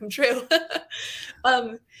a dream come true.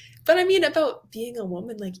 But about being a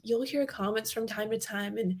woman, you'll hear comments from time to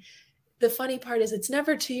time, and the funny part is it's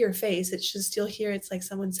never to your face. It's just, you'll hear it's like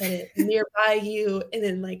someone said it nearby you, and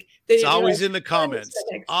then it's always in the comments.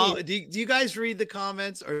 Do you guys read the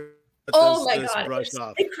comments, or oh my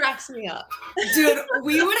god, it cracks me up, dude?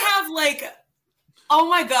 We would have oh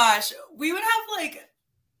my gosh, we would have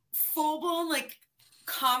full blown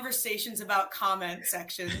conversations about comment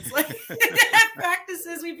sections. At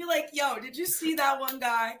practices, we'd be like, "Yo, did you see that one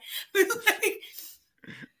guy?"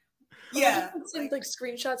 Yeah, send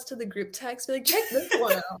screenshots to the group text, be like, check this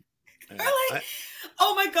one out.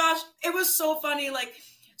 Oh my gosh, it was so funny.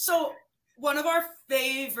 So one of our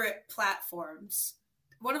favorite platforms,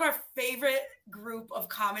 one of our favorite group of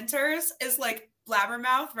commenters is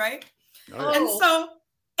Blabbermouth, right? Oh. And so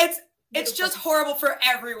it's just horrible for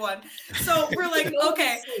everyone. So we're like,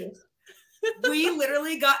 okay, we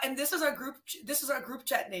literally got, and this is our group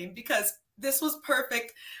chat name, because this was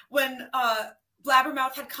perfect when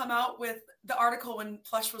Blabbermouth had come out with the article when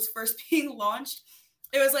Plush was first being launched.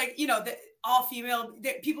 It was the all female,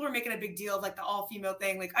 people were making a big deal of the all female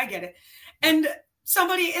thing. I get it. And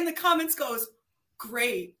somebody in the comments goes,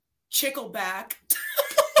 great, Chickleback.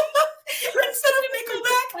 Instead of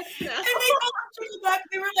Nickelback. And they called it Chickleback.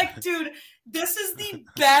 They were like, dude, this is the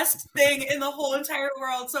best thing in the whole entire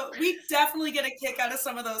world. So we definitely get a kick out of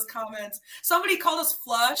some of those comments. Somebody called us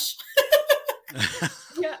Flush.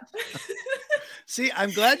 Yeah. See,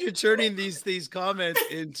 I'm glad you're turning these comments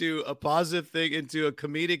into a positive thing, into a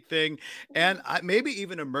comedic thing, and maybe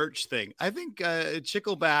even a merch thing. I think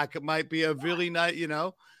Chickleback might be a really nice,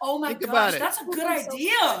 Oh my gosh, that's a good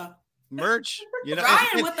idea. Merch,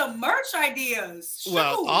 Ryan with the merch ideas. Shoot.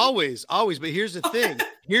 Well, always. But here's the thing.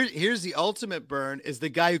 Here's the ultimate burn: is the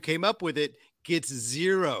guy who came up with it gets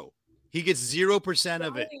zero. He gets 0%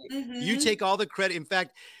 of it. Mm-hmm. You take all the credit. In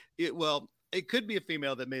fact, it could be a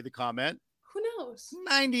female that made the comment. Who knows?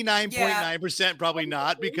 99.9% probably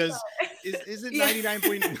not, because isn't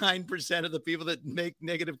 99.9% of the people that make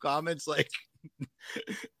negative comments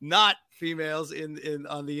not females in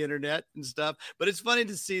on the internet and stuff? But it's funny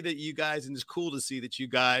to see that you guys, and it's cool to see that you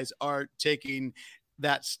guys are taking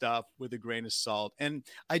that stuff with a grain of salt. And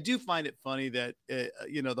I do find it funny that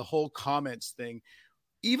the whole comments thing,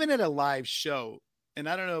 even at a live show, and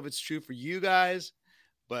I don't know if it's true for you guys,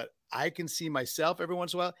 but I can see myself every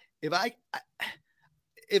once in a while.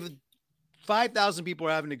 If 5,000 people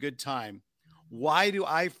are having a good time, why do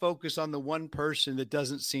I focus on the one person that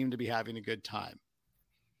doesn't seem to be having a good time?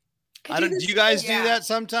 Do you guys do that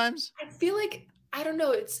sometimes? I feel I don't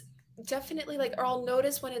know. It's definitely or I'll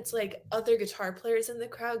notice when it's other guitar players in the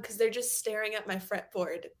crowd, because they're just staring at my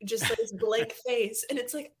fretboard, just this blank face. And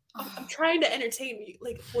it's I'm trying to entertain you.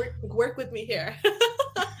 Work with me here.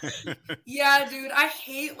 Yeah, dude. I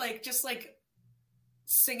hate just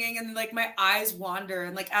singing and my eyes wander,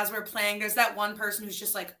 and as we're playing, there's that one person who's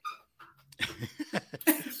just I'm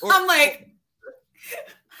I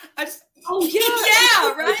just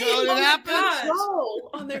yeah, right. It happens.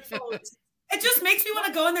 On their phones. It just makes me want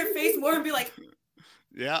to go in their face more and be like,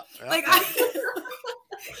 yeah.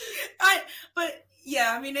 But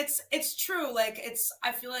yeah, it's true.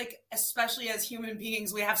 I feel especially as human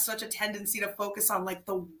beings, we have such a tendency to focus on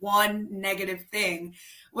the one negative thing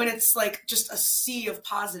when it's just a sea of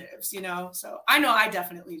positives, So I know I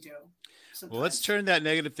definitely do. Sometimes. Well, let's turn that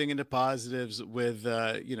negative thing into positives with,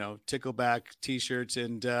 Tickleback t-shirts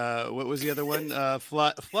and what was the other one?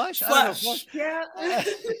 Flush? Flush. I don't know, Flush. Yeah.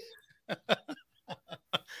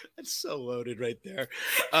 That's so loaded right there.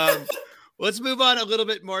 Let's move on a little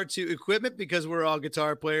bit more to equipment, because we're all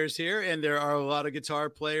guitar players here, and there are a lot of guitar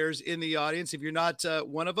players in the audience. If you're not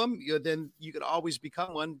one of them, then you could always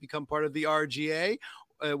become one, become part of the RGA,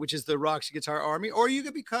 which is the Roxy Guitar Army, or you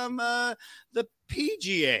could become the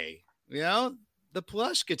PGA, the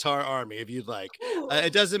Plush Guitar Army, if you'd like.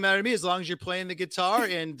 It doesn't matter to me, as long as you're playing the guitar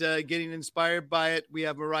and getting inspired by it. We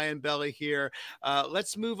have Mariah and Bella here.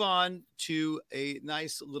 Let's move on to a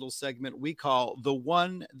nice little segment we call The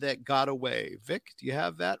One That Got Away. Vic, do you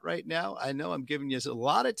have that right now? I know I'm giving you a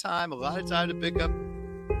lot of time to pick up.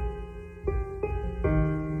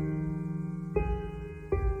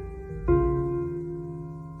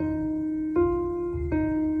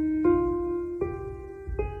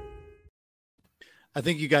 I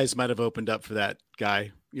think you guys might have opened up for that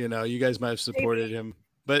guy. You know, you guys might have supported him,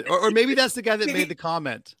 but or maybe that's the guy that made the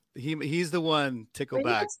comment. He's the one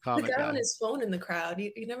tickleback comment the guy guy on his phone in the crowd.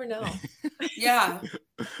 You never know. Yeah.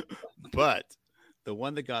 But the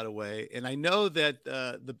one that got away, and I know that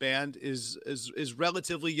the band is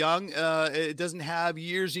relatively young. It doesn't have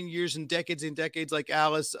years and years and decades like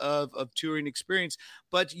Alice of touring experience,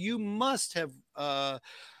 but you must have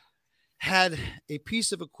had a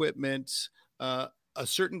piece of equipment, a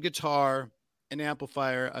certain guitar, an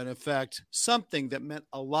amplifier, an effect, something that meant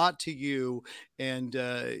a lot to you and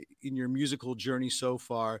in your musical journey so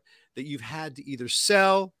far that you've had to either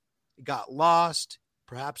sell, got lost,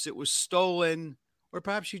 perhaps it was stolen, or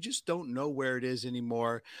perhaps you just don't know where it is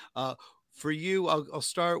anymore. For you, I'll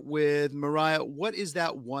start with Mariah. What is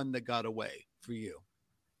that one that got away for you?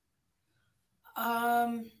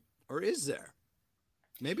 Or is there?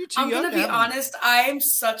 Maybe too I'm young. gonna be honest. I'm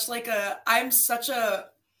such a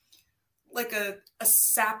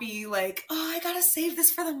sappy, like, oh, I gotta save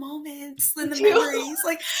this for the moments and the memories.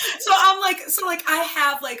 Like, so I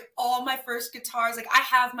have like all my first guitars. Like, I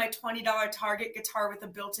have my $20 Target guitar with a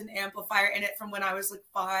built-in amplifier in it from when I was like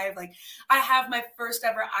 5. Like, I have my first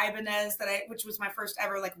ever Ibanez which was my first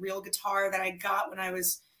ever like real guitar that I got when I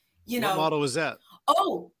was, What model was that?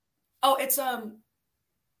 Oh, it's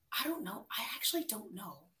I don't know. I actually don't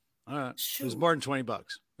know. All right. Shoot. It was more than $20.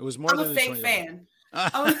 It was more I'm than a fake $20. fan.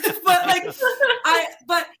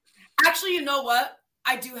 But actually, you know what?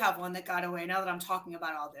 I do have one that got away now that I'm talking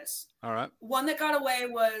about all this. All right. One that got away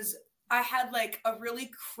was I had like a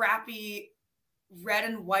really crappy red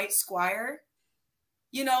and white Squire.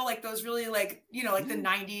 You know, like those really like, you know, like the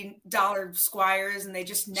 $90 Squires, and they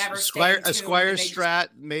just never stay in tune. A Squire Strat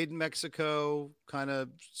made in Mexico kind of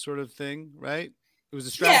sort of thing, right? It was a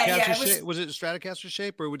Stratocaster shape. Was it a Stratocaster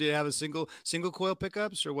shape, or did it have a single coil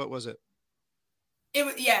pickups, or what was it? It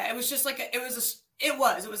was like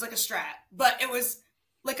a Strat, but it was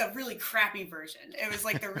like a really crappy version. It was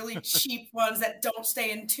like the really cheap ones that don't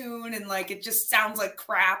stay in tune, and like it just sounds like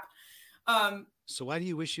crap. So why do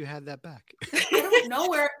you wish you had that back? I don't know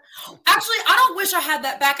where. Actually, I don't wish I had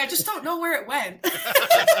that back. I just don't know where it went.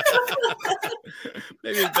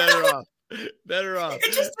 Maybe it's better off. Better off.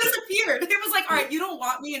 It just disappeared. It was like, all right, you don't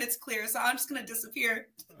want me, and it's clear, so I'm just gonna disappear.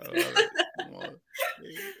 Well,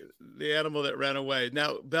 the animal that ran away.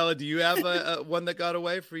 Now, Bella, do you have a one that got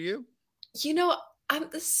away for you? You know, I'm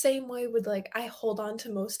the same way with like, I hold on to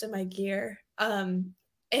most of my gear.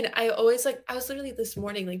 And I always like, I was literally this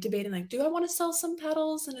morning like debating like, do I want to sell some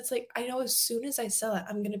pedals? And it's like, I know as soon as I sell it,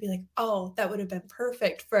 I'm gonna be like, oh, that would have been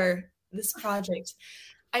perfect for this project.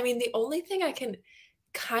 I mean, the only thing I can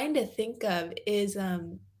kind of think of is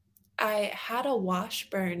I had a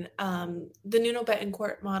Washburn, the Nuno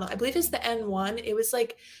Betancourt model. I believe it's the N1. It was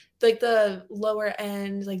like the lower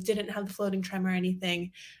end, like didn't have the floating trem or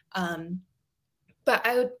anything. But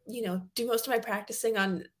I would, do most of my practicing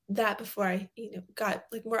on that before I, got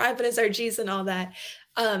like more Ibanez RGs and all that.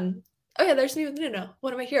 Oh yeah, there's Nuno,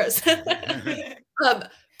 one of my heroes.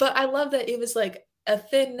 But I love that it was like a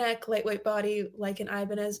thin neck, lightweight body like an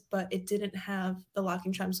Ibanez, but it didn't have the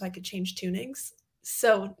locking trem, so I could change tunings.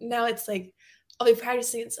 So now it's like I'll be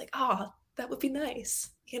practicing. It's like, oh, that would be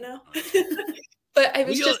nice, But I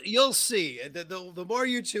was you'll see the more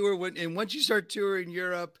you tour, and once you start touring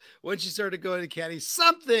Europe, once you start to go to Caddy,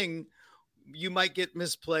 something you might get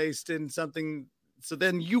misplaced and something. So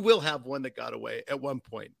then you will have one that got away at one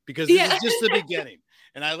point, because this is just the beginning.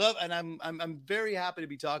 And I'm very happy to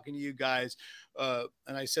be talking to you guys.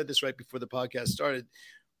 And I said this right before the podcast started.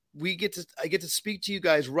 I get to speak to you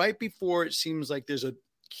guys right before it seems like there's a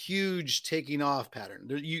huge taking off pattern.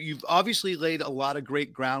 You've obviously laid a lot of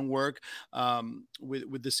great groundwork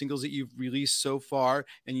with the singles that you've released so far,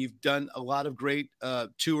 and you've done a lot of great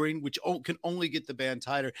touring, which can only get the band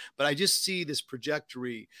tighter. But I just see this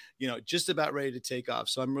trajectory, just about ready to take off.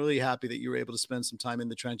 So I'm really happy that you were able to spend some time in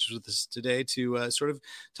the trenches with us today to sort of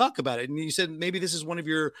talk about it. And you said maybe this is one of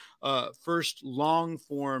your first long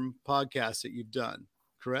form podcasts that you've done,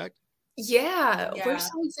 correct? Yeah, we're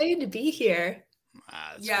so excited to be here.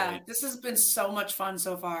 Great. This has been so much fun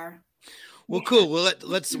so far. Well, cool. Well,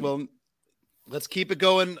 let's keep it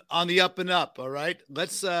going on the up and up. All right.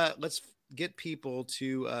 Let's get people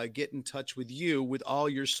to get in touch with you with all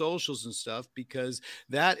your socials and stuff, because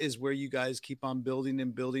that is where you guys keep on building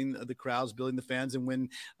the crowds, building the fans. And when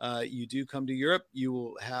you do come to Europe, you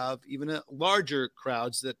will have even larger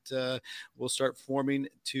crowds that will start forming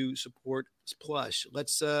to support It's Plush.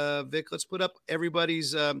 Let's Vic, let's put up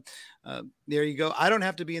everybody's there you go. I don't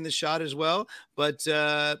have to be in the shot as well, but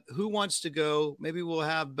who wants to go? Maybe we'll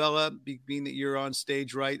have Bella, being that you're on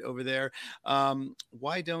stage right over there.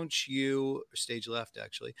 Why don't you, stage left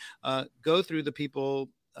actually, go through the people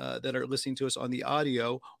that are listening to us on the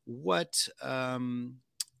audio? What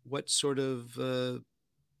sort of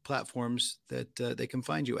platforms that they can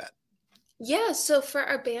find you at? Yeah, so for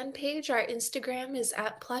our band page, our Instagram is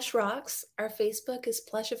at Plush Rocks, our Facebook is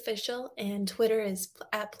Plush Official, and Twitter is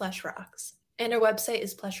at Plush Rocks. And our website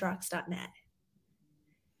is plushrocks.net.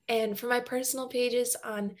 And for my personal pages,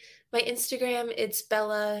 on my Instagram, it's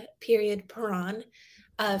Bella.Perron,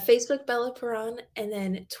 Facebook Bella Perron, and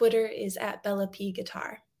then Twitter is at Bella P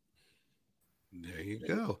Guitar. There you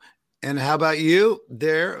go. And how about you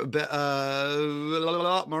there,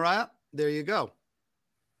 Mariah? There you go.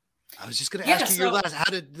 I was just going to ask you how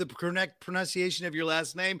did the correct pronunciation of your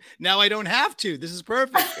last name? Now I don't have to. This is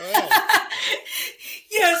perfect.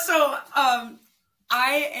 Yeah. So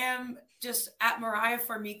I am just at Mariah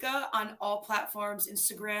Formica on all platforms,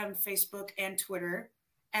 Instagram, Facebook, and Twitter.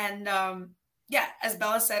 And as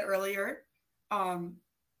Bella said earlier,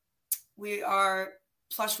 we are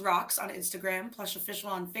Plush Rocks on Instagram, Plush Official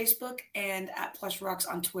on Facebook, and at Plush Rocks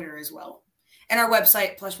on Twitter as well. And our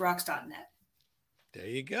website, plushrocks.net. There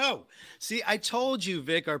you go. See, I told you,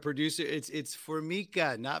 Vic, our producer, it's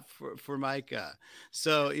Formica, not Formica.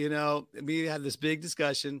 So, we had this big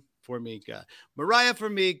discussion. Formica, Mariah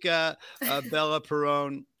Formica, Bella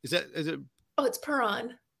Perron. Is it? Oh, it's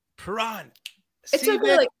Perron. Perron. It's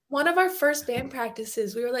okay. Like one of our first band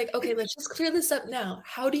practices, we were like, okay, let's just clear this up now.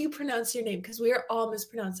 How do you pronounce your name? Because we are all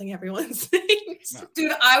mispronouncing everyone's names. No.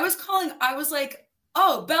 Dude, I was like,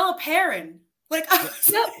 oh, Bella Perron. Like, I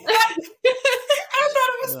thought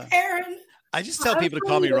it was Perrin. I just tell people to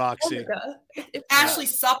call me Roxy. Ashley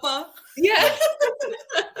Suppa. Yeah.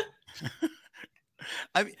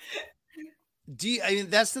 I mean,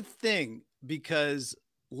 that's the thing, because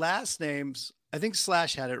last names, I think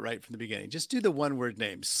Slash had it right from the beginning. Just do the one word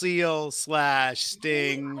name, Seal, Slash,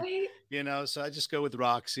 Sting, right? So I just go with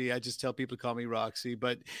Roxy. I just tell people to call me Roxy.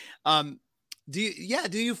 But, do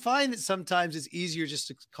you find that sometimes it's easier just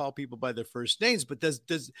to call people by their first names, but does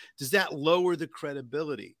that lower the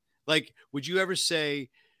credibility? Like, would you ever say,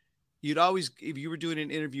 you'd always, if you were doing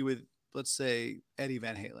an interview with, let's say, Eddie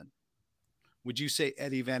Van Halen, would you say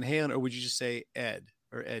Eddie Van Halen, or would you just say Ed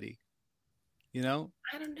or Eddie? I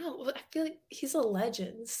don't know. I feel like he's a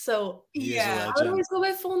legend. So I would always go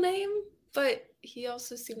by full name, but he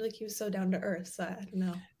also seemed like he was so down to earth. So I don't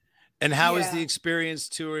know. And how was the experience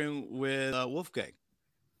touring with Wolfgang?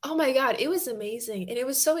 Oh my God, it was amazing. And it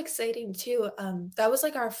was so exciting too. That was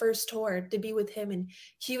like our first tour, to be with him. And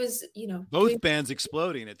he was, both bands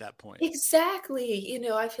exploding at that point. Exactly.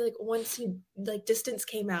 I feel like once Distance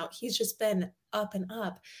came out, he's just been up and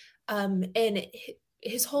up. And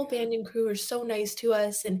his whole band and crew were so nice to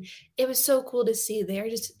us. And it was so cool to see. They're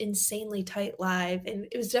just insanely tight live. And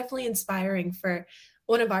it was definitely inspiring for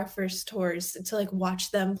one of our first tours to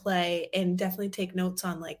watch them play, and definitely take notes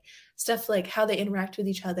on stuff like how they interact with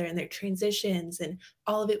each other and their transitions, and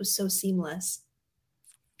all of it was so seamless.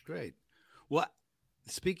 Great. Well,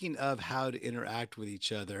 speaking of how to interact with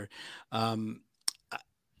each other,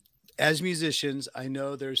 as musicians, I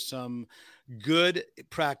know there's some good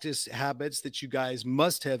practice habits that you guys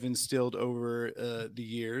must have instilled over the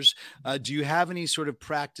years. Do you have any sort of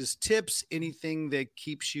practice tips, anything that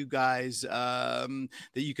keeps you guys, that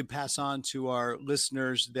you can pass on to our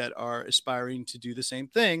listeners that are aspiring to do the same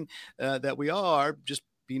thing that we all are, just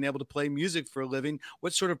being able to play music for a living?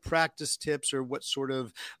 What sort of practice tips, or what sort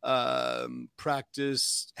of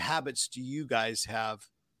practice habits do you guys have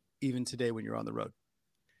even today when you're on the road?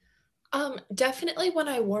 Definitely when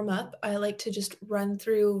I warm up, I like to just run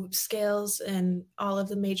through scales and all of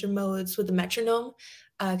the major modes with the metronome,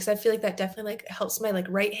 because I feel like that definitely helps my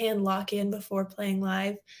right hand lock in before playing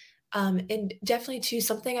live. And definitely too,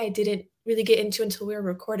 something I didn't really get into until we were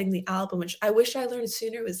recording the album, which I wish I learned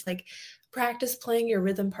sooner, was practice playing your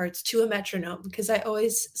rhythm parts to a metronome, because I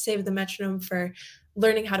always save the metronome for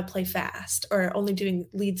learning how to play fast or only doing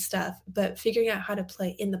lead stuff, but figuring out how to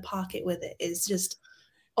play in the pocket with it is just...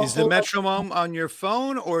 Is the metronome on your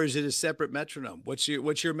phone, or is it a separate metronome? What's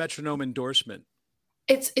your metronome endorsement?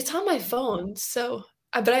 It's on my phone. So,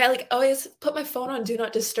 but I always put my phone on do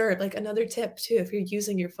not disturb. Another tip too, if you're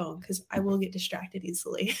using your phone, because I will get distracted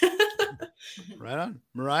easily. Right on.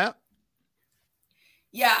 Mariah?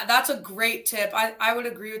 Yeah, that's a great tip. I would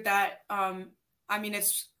agree with that. I mean,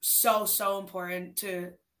 it's so important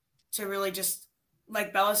to really just,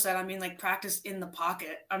 like Bella said, practice in the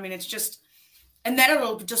pocket. I mean, it's just and then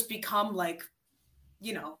it'll just become like,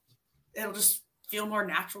 you know, it'll just feel more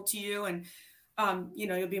natural to you, and you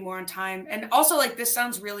know, you'll be more on time. And also, like, this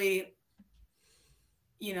sounds really,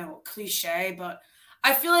 you know, cliche, but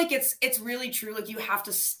I feel like it's really true. Like, you have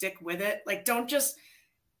to stick with it. Like, don't just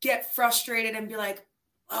get frustrated and be like,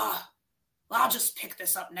 oh, well, I'll just pick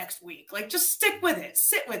this up next week. Like, just stick with it,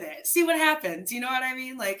 sit with it, see what happens. You know what I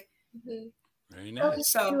mean? Like, very nice.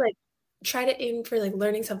 So like, try to aim for like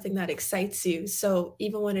learning something that excites you. So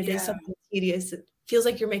even when it is something tedious, it feels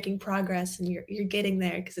like you're making progress and you're getting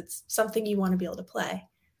there because it's something you want to be able to play.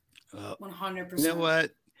 100%. You know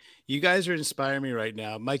what? You guys are inspiring me right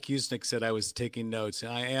now. Mike Usnick said I was taking notes,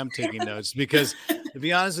 and I am taking notes because, to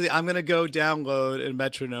be honest with you, I'm going to go download a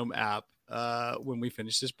Metronome app when we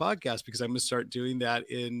finish this podcast, because I'm going to start doing that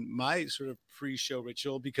in my sort of pre-show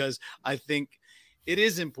ritual, because I think it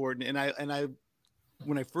is important. And I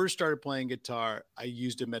when I first started playing guitar, I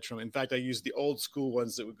used a metronome. In fact, I used the old school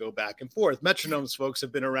ones that would go back and forth. Metronomes, folks,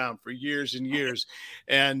 have been around for years and years.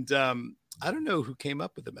 And I don't know who came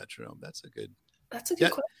up with the metronome. That's a good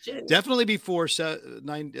question. Definitely before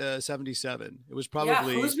 77. It was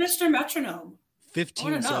probably. Yeah, who's Mr. Metronome?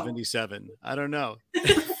 1577. I don't know.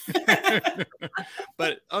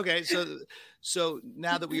 But okay, so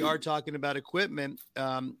now that we are talking about equipment,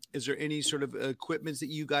 is there any sort of equipments that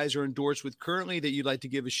you guys are endorsed with currently that you'd like to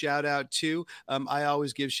give a shout out to? I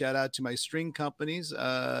always give shout out to my string companies,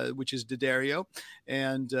 which is D'Addario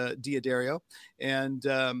and D'Addario, and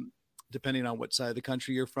depending on what side of the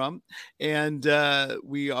country you're from. And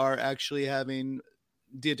we are actually having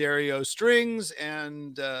D'Addario strings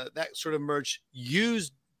and that sort of merch,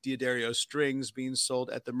 used D'Addario strings being sold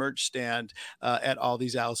at the merch stand at all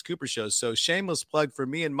these Alice Cooper shows. So shameless plug for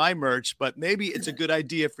me and my merch, but maybe it's a good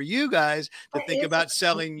idea for you guys to think about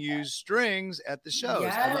selling used strings at the shows.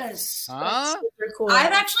 Yes. Huh? Super cool.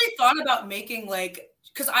 I've actually thought about making like,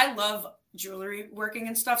 because I love jewelry working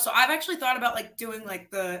and stuff. So I've actually thought about like doing like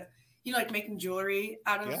the, you know, like making jewelry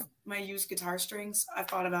out of my used guitar strings. I've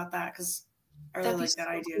thought about that because I really like that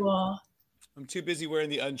idea. Cool. I'm too busy wearing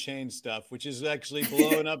the Unchained stuff, which is actually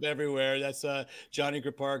blowing up everywhere. That's Johnny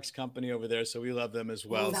Grapark's company over there, so we love them as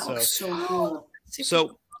well. Oh, that looks so cool.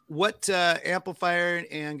 So what amplifier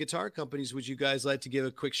and guitar companies would you guys like to give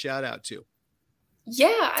a quick shout out to?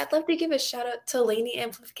 Yeah, I'd love to give a shout out to Laney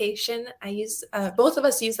Amplification. I use both of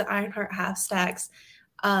us use the Ironheart half stacks,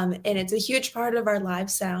 and it's a huge part of our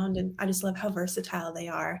live sound. And I just love how versatile they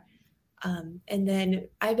are. And then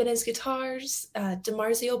Ibanez Guitars,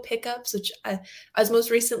 DiMarzio Pickups, which I was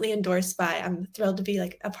most recently endorsed by. I'm thrilled to be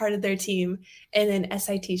like a part of their team, and then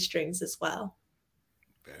SIT Strings as well.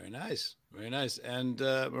 Very nice, very nice. And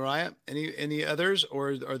Mariah, any others,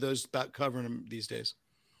 or are those about covering them these days?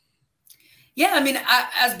 Yeah, I mean,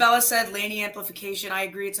 as Bella said, Laney Amplification, I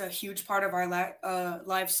agree. It's a huge part of our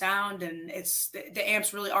live sound, and it's the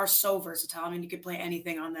amps really are so versatile. I mean, you could play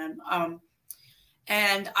anything on them.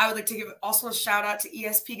 And I would like to give also a shout out to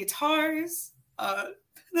ESP Guitars.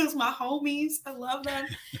 Those are my homies. I love them.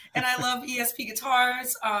 And I love ESP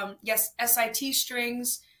Guitars. Yes, SIT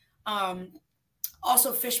Strings.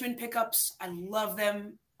 Also Fishman Pickups. I love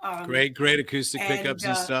them. Great acoustic pickups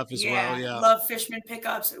and stuff as well. Yeah, love Fishman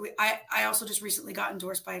Pickups. I also just recently got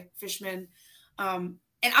endorsed by Fishman. And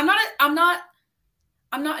I'm not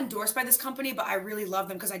endorsed by this company, but I really love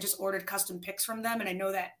them because I just ordered custom picks from them, and I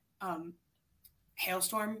know that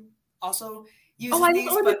Hailstorm also uses I these.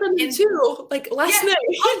 just ordered them too, like last night.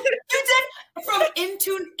 Oh, you did? From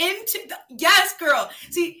Intune. Yes, girl.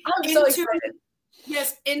 See, I'm so excited.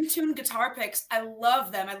 Yes, Intune guitar picks. I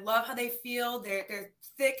love them. I love how they feel. They're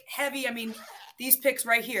thick, heavy. I mean, these picks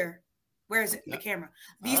right here. Where is it? The camera.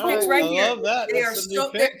 These picks right here. Love that. They are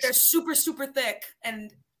so they're super, super thick.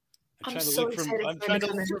 And I'm trying to look for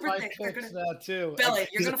my picks now too. Bella,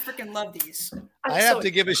 you're gonna freaking love these. I have to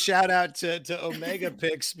give a shout out to Omega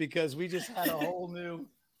Picks because we just had a whole new.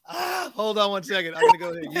 Hold on one second. I'm gonna go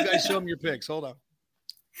ahead. You guys show them your picks. Hold on.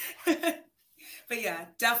 But yeah,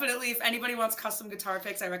 definitely. If anybody wants custom guitar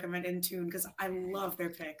picks, I recommend Intune because I love their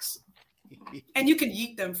picks. And you can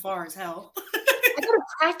yeet them far as hell. I gotta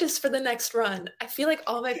practice for the next run. I feel like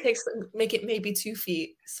all my picks make it maybe 2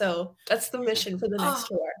 feet. So that's the mission for the next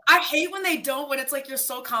tour. I hate when they don't, when it's like you're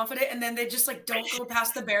so confident and then they just like don't go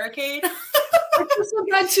past the barricade. I feel so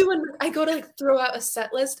bad too when I go to like throw out a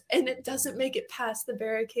set list and it doesn't make it past the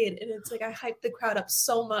barricade. And it's like I hype the crowd up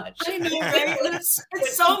so much. I know, right?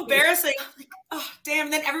 It's so embarrassing. I'm like, oh, damn.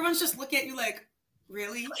 And then everyone's just looking at you like,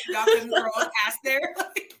 really? Y'all couldn't throw it past there?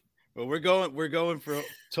 Well, we're going for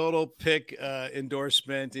total pick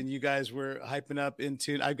endorsement, and you guys were hyping up In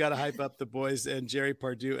Tune. I've got to hype up the boys and Jerry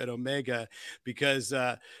Pardue at Omega, because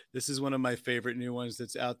this is one of my favorite new ones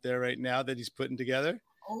that's out there right now that he's putting together.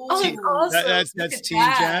 Oh, awesome. That's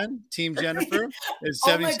Team Jennifer. It's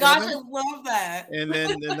 77. Oh my gosh, I love that. And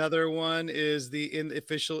then another one is the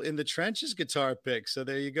official In the Trenches guitar pick. So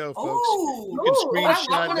there you go, folks. Oh, you can I screenshot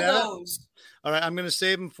want one that. of those. All right, I'm going to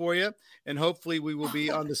save them for you, and hopefully we will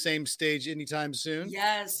be on the same stage anytime soon.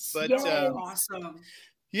 Yes, but awesome.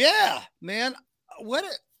 Yeah, man,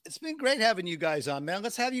 it's been great having you guys on, man.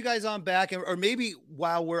 Let's have you guys on back, or maybe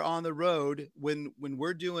while we're on the road, when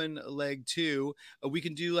we're doing leg 2, we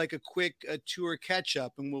can do like a quick tour catch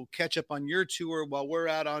up, and we'll catch up on your tour while we're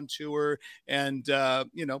out on tour, and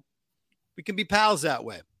we can be pals that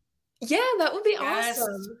way. Yeah, that would be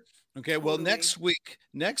awesome. Okay, well, next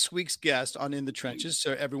week's guest on In the Trenches,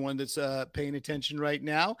 so everyone that's paying attention right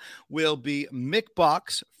now, will be Mick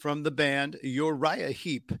Box from the band Uriah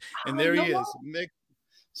Heep, and there he is, Mick.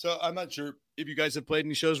 So I'm not sure if you guys have played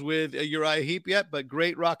any shows with Uriah Heep yet, but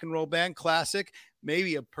great rock and roll band, classic,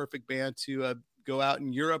 maybe a perfect band to go out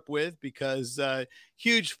in Europe with, because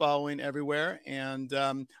huge following everywhere. And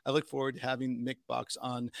I look forward to having Mick Box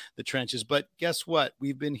on the Trenches. But guess what?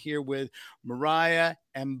 We've been here with Mariah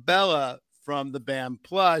and Bella from the band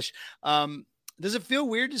Plush. Does it feel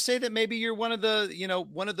weird to say that maybe you're one of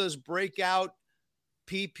those breakout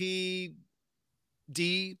PPD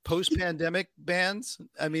post-pandemic bands?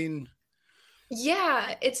 I mean,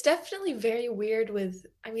 yeah, it's definitely very weird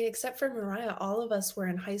except for Mariah, all of us were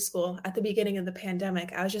in high school at the beginning of the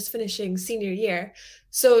pandemic. I was just finishing senior year.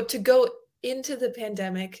 So to go into the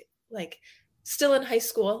pandemic, like still in high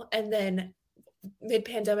school, and then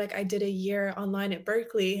mid-pandemic, I did a year online at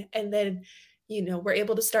Berkeley, and then, we're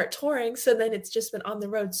able to start touring. So then it's just been on the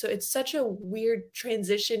road. So it's such a weird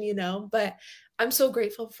transition, but I'm so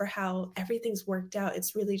grateful for how everything's worked out.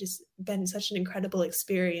 It's really just been such an incredible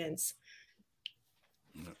experience.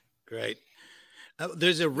 Great.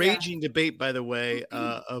 There's a raging debate, by the way,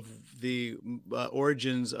 of the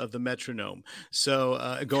origins of the metronome.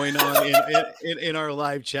 So going on in our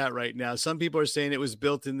live chat right now, some people are saying it was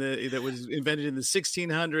that was invented in the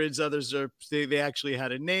 1600s. Others they actually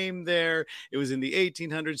had a name there. It was in the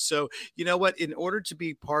 1800s. So you know what? In order to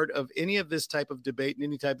be part of any of this type of debate and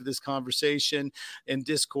any type of this conversation and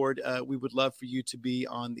Discord, we would love for you to be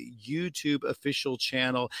on the YouTube official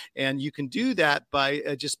channel, and you can do that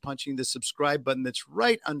by just punching the subscribe button that's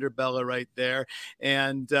right under Bella right there.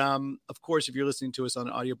 And of course, if you're listening to us on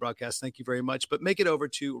an audio broadcast, thank you very much. But make it over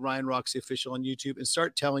to Ryan Roxy Official on YouTube and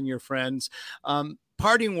start telling your friends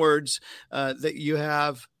parting words that you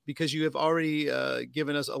have, because you have already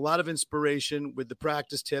given us a lot of inspiration with the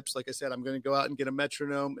practice tips. Like I said, I'm going to go out and get a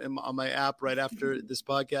metronome on my app right after this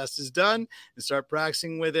podcast is done and start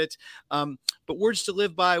practicing with it. But words to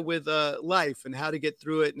live by with life, and how to get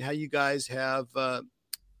through it, and how you guys have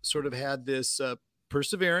sort of had this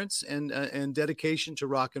perseverance and dedication to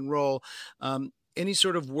rock and roll. Any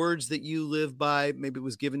sort of words that you live by, maybe it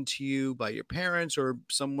was given to you by your parents or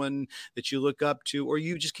someone that you look up to, or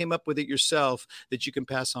you just came up with it yourself, that you can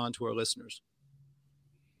pass on to our listeners?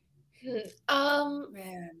 Man, I'm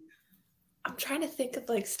trying to think of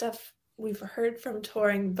like stuff we've heard from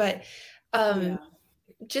touring, but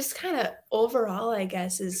just kind of overall, I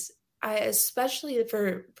guess, especially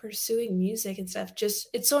for pursuing music and stuff, just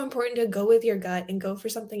it's so important to go with your gut and go for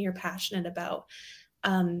something you're passionate about.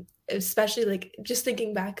 Especially like just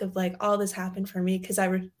thinking back of like all this happened for me, because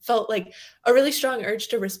I felt like a really strong urge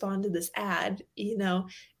to respond to this ad,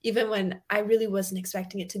 even when I really wasn't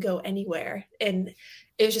expecting it to go anywhere. And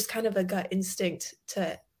it was just kind of a gut instinct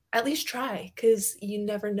to at least try, because you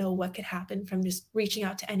never know what could happen from just reaching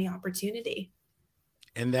out to any opportunity.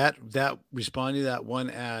 And that responding to that one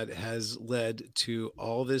ad has led to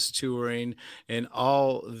all this touring and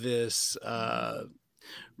all this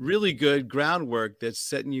really good groundwork that's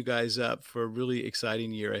setting you guys up for a really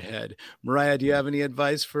exciting year ahead. Mariah, do you have any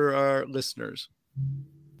advice for our listeners?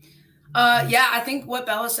 Yeah, I think what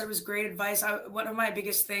Bella said was great advice. One of my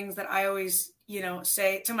biggest things that I always,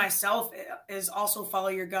 say to myself is also follow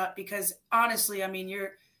your gut, because honestly, I mean,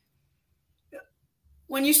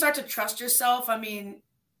 when you start to trust yourself, I mean,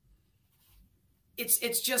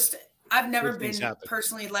 it's just, I've never been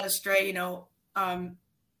personally led astray,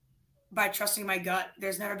 by trusting my gut.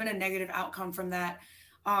 There's never been a negative outcome from that.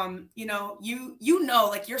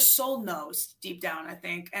 Like your soul knows deep down, I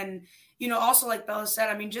think. And, also like Bella said,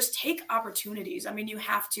 I mean, just take opportunities. I mean, you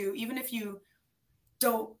have to, even if you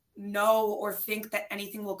don't know or think that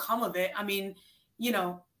anything will come of it. I mean,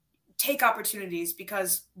 take opportunities,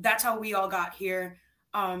 because that's how we all got here.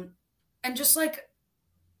 just like,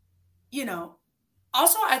 you know,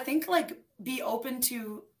 also I think like be open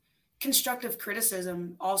to constructive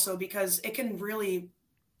criticism also, because it can really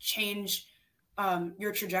change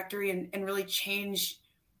your trajectory and really change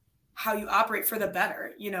how you operate for the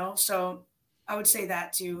better, you know? So I would say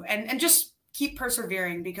that too. And just keep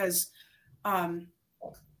persevering, because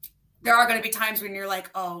there are going to be times when you're like,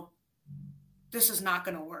 oh, this is not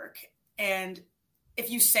going to work. And if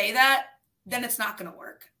you say that, then it's not going to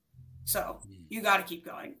work. So you got to keep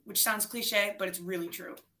going, which sounds cliche, but it's really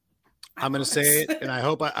true. I'm going to say it, and I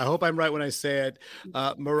hope I'm right when I say it.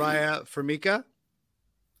 Mariah Formica.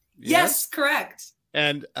 Yes, correct.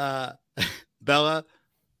 And Bella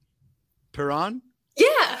Perron.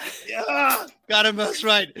 Yeah. Got him. That's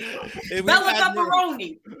right. Bella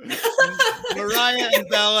Pepperoni. Mariah and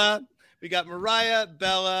Bella. We got Mariah,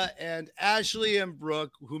 Bella, and Ashley and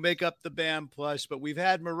Brooke, who make up the band Plush. But we've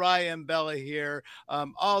had Mariah and Bella here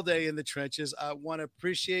all day in the trenches. I want to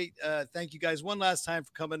thank you guys one last time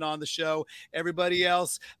for coming on the show. Everybody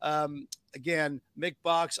else, again, Mick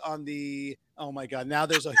Box on the. Oh my God! Now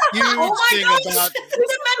there's a huge thing about.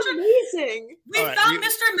 Amazing. We found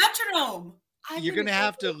Mr. Metronome. You're going to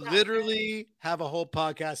have to literally have a whole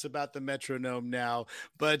podcast about the metronome now.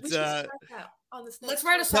 But let's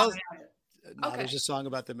write a song. There's a song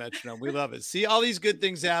about the metronome. We love it. See, all these good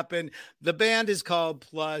things happen. The band is called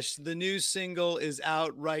Plush. The new single is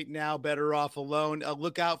out right now, Better Off Alone.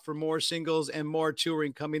 Look out for more singles and more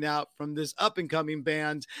touring coming out from this up-and-coming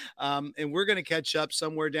band. And we're going to catch up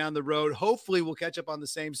somewhere down the road. Hopefully, we'll catch up on the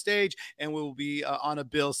same stage, and we'll be on a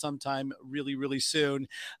bill sometime really, really soon.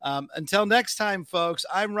 Until next time, folks,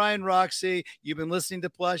 I'm Ryan Roxy. You've been listening to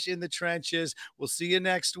Plush in the Trenches. We'll see you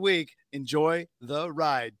next week. Enjoy the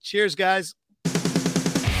ride. Cheers, guys.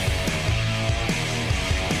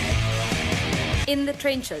 In the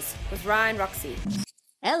Trenches with Ryan Roxy.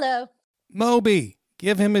 Hello. Moby,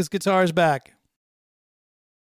 give him his guitars back.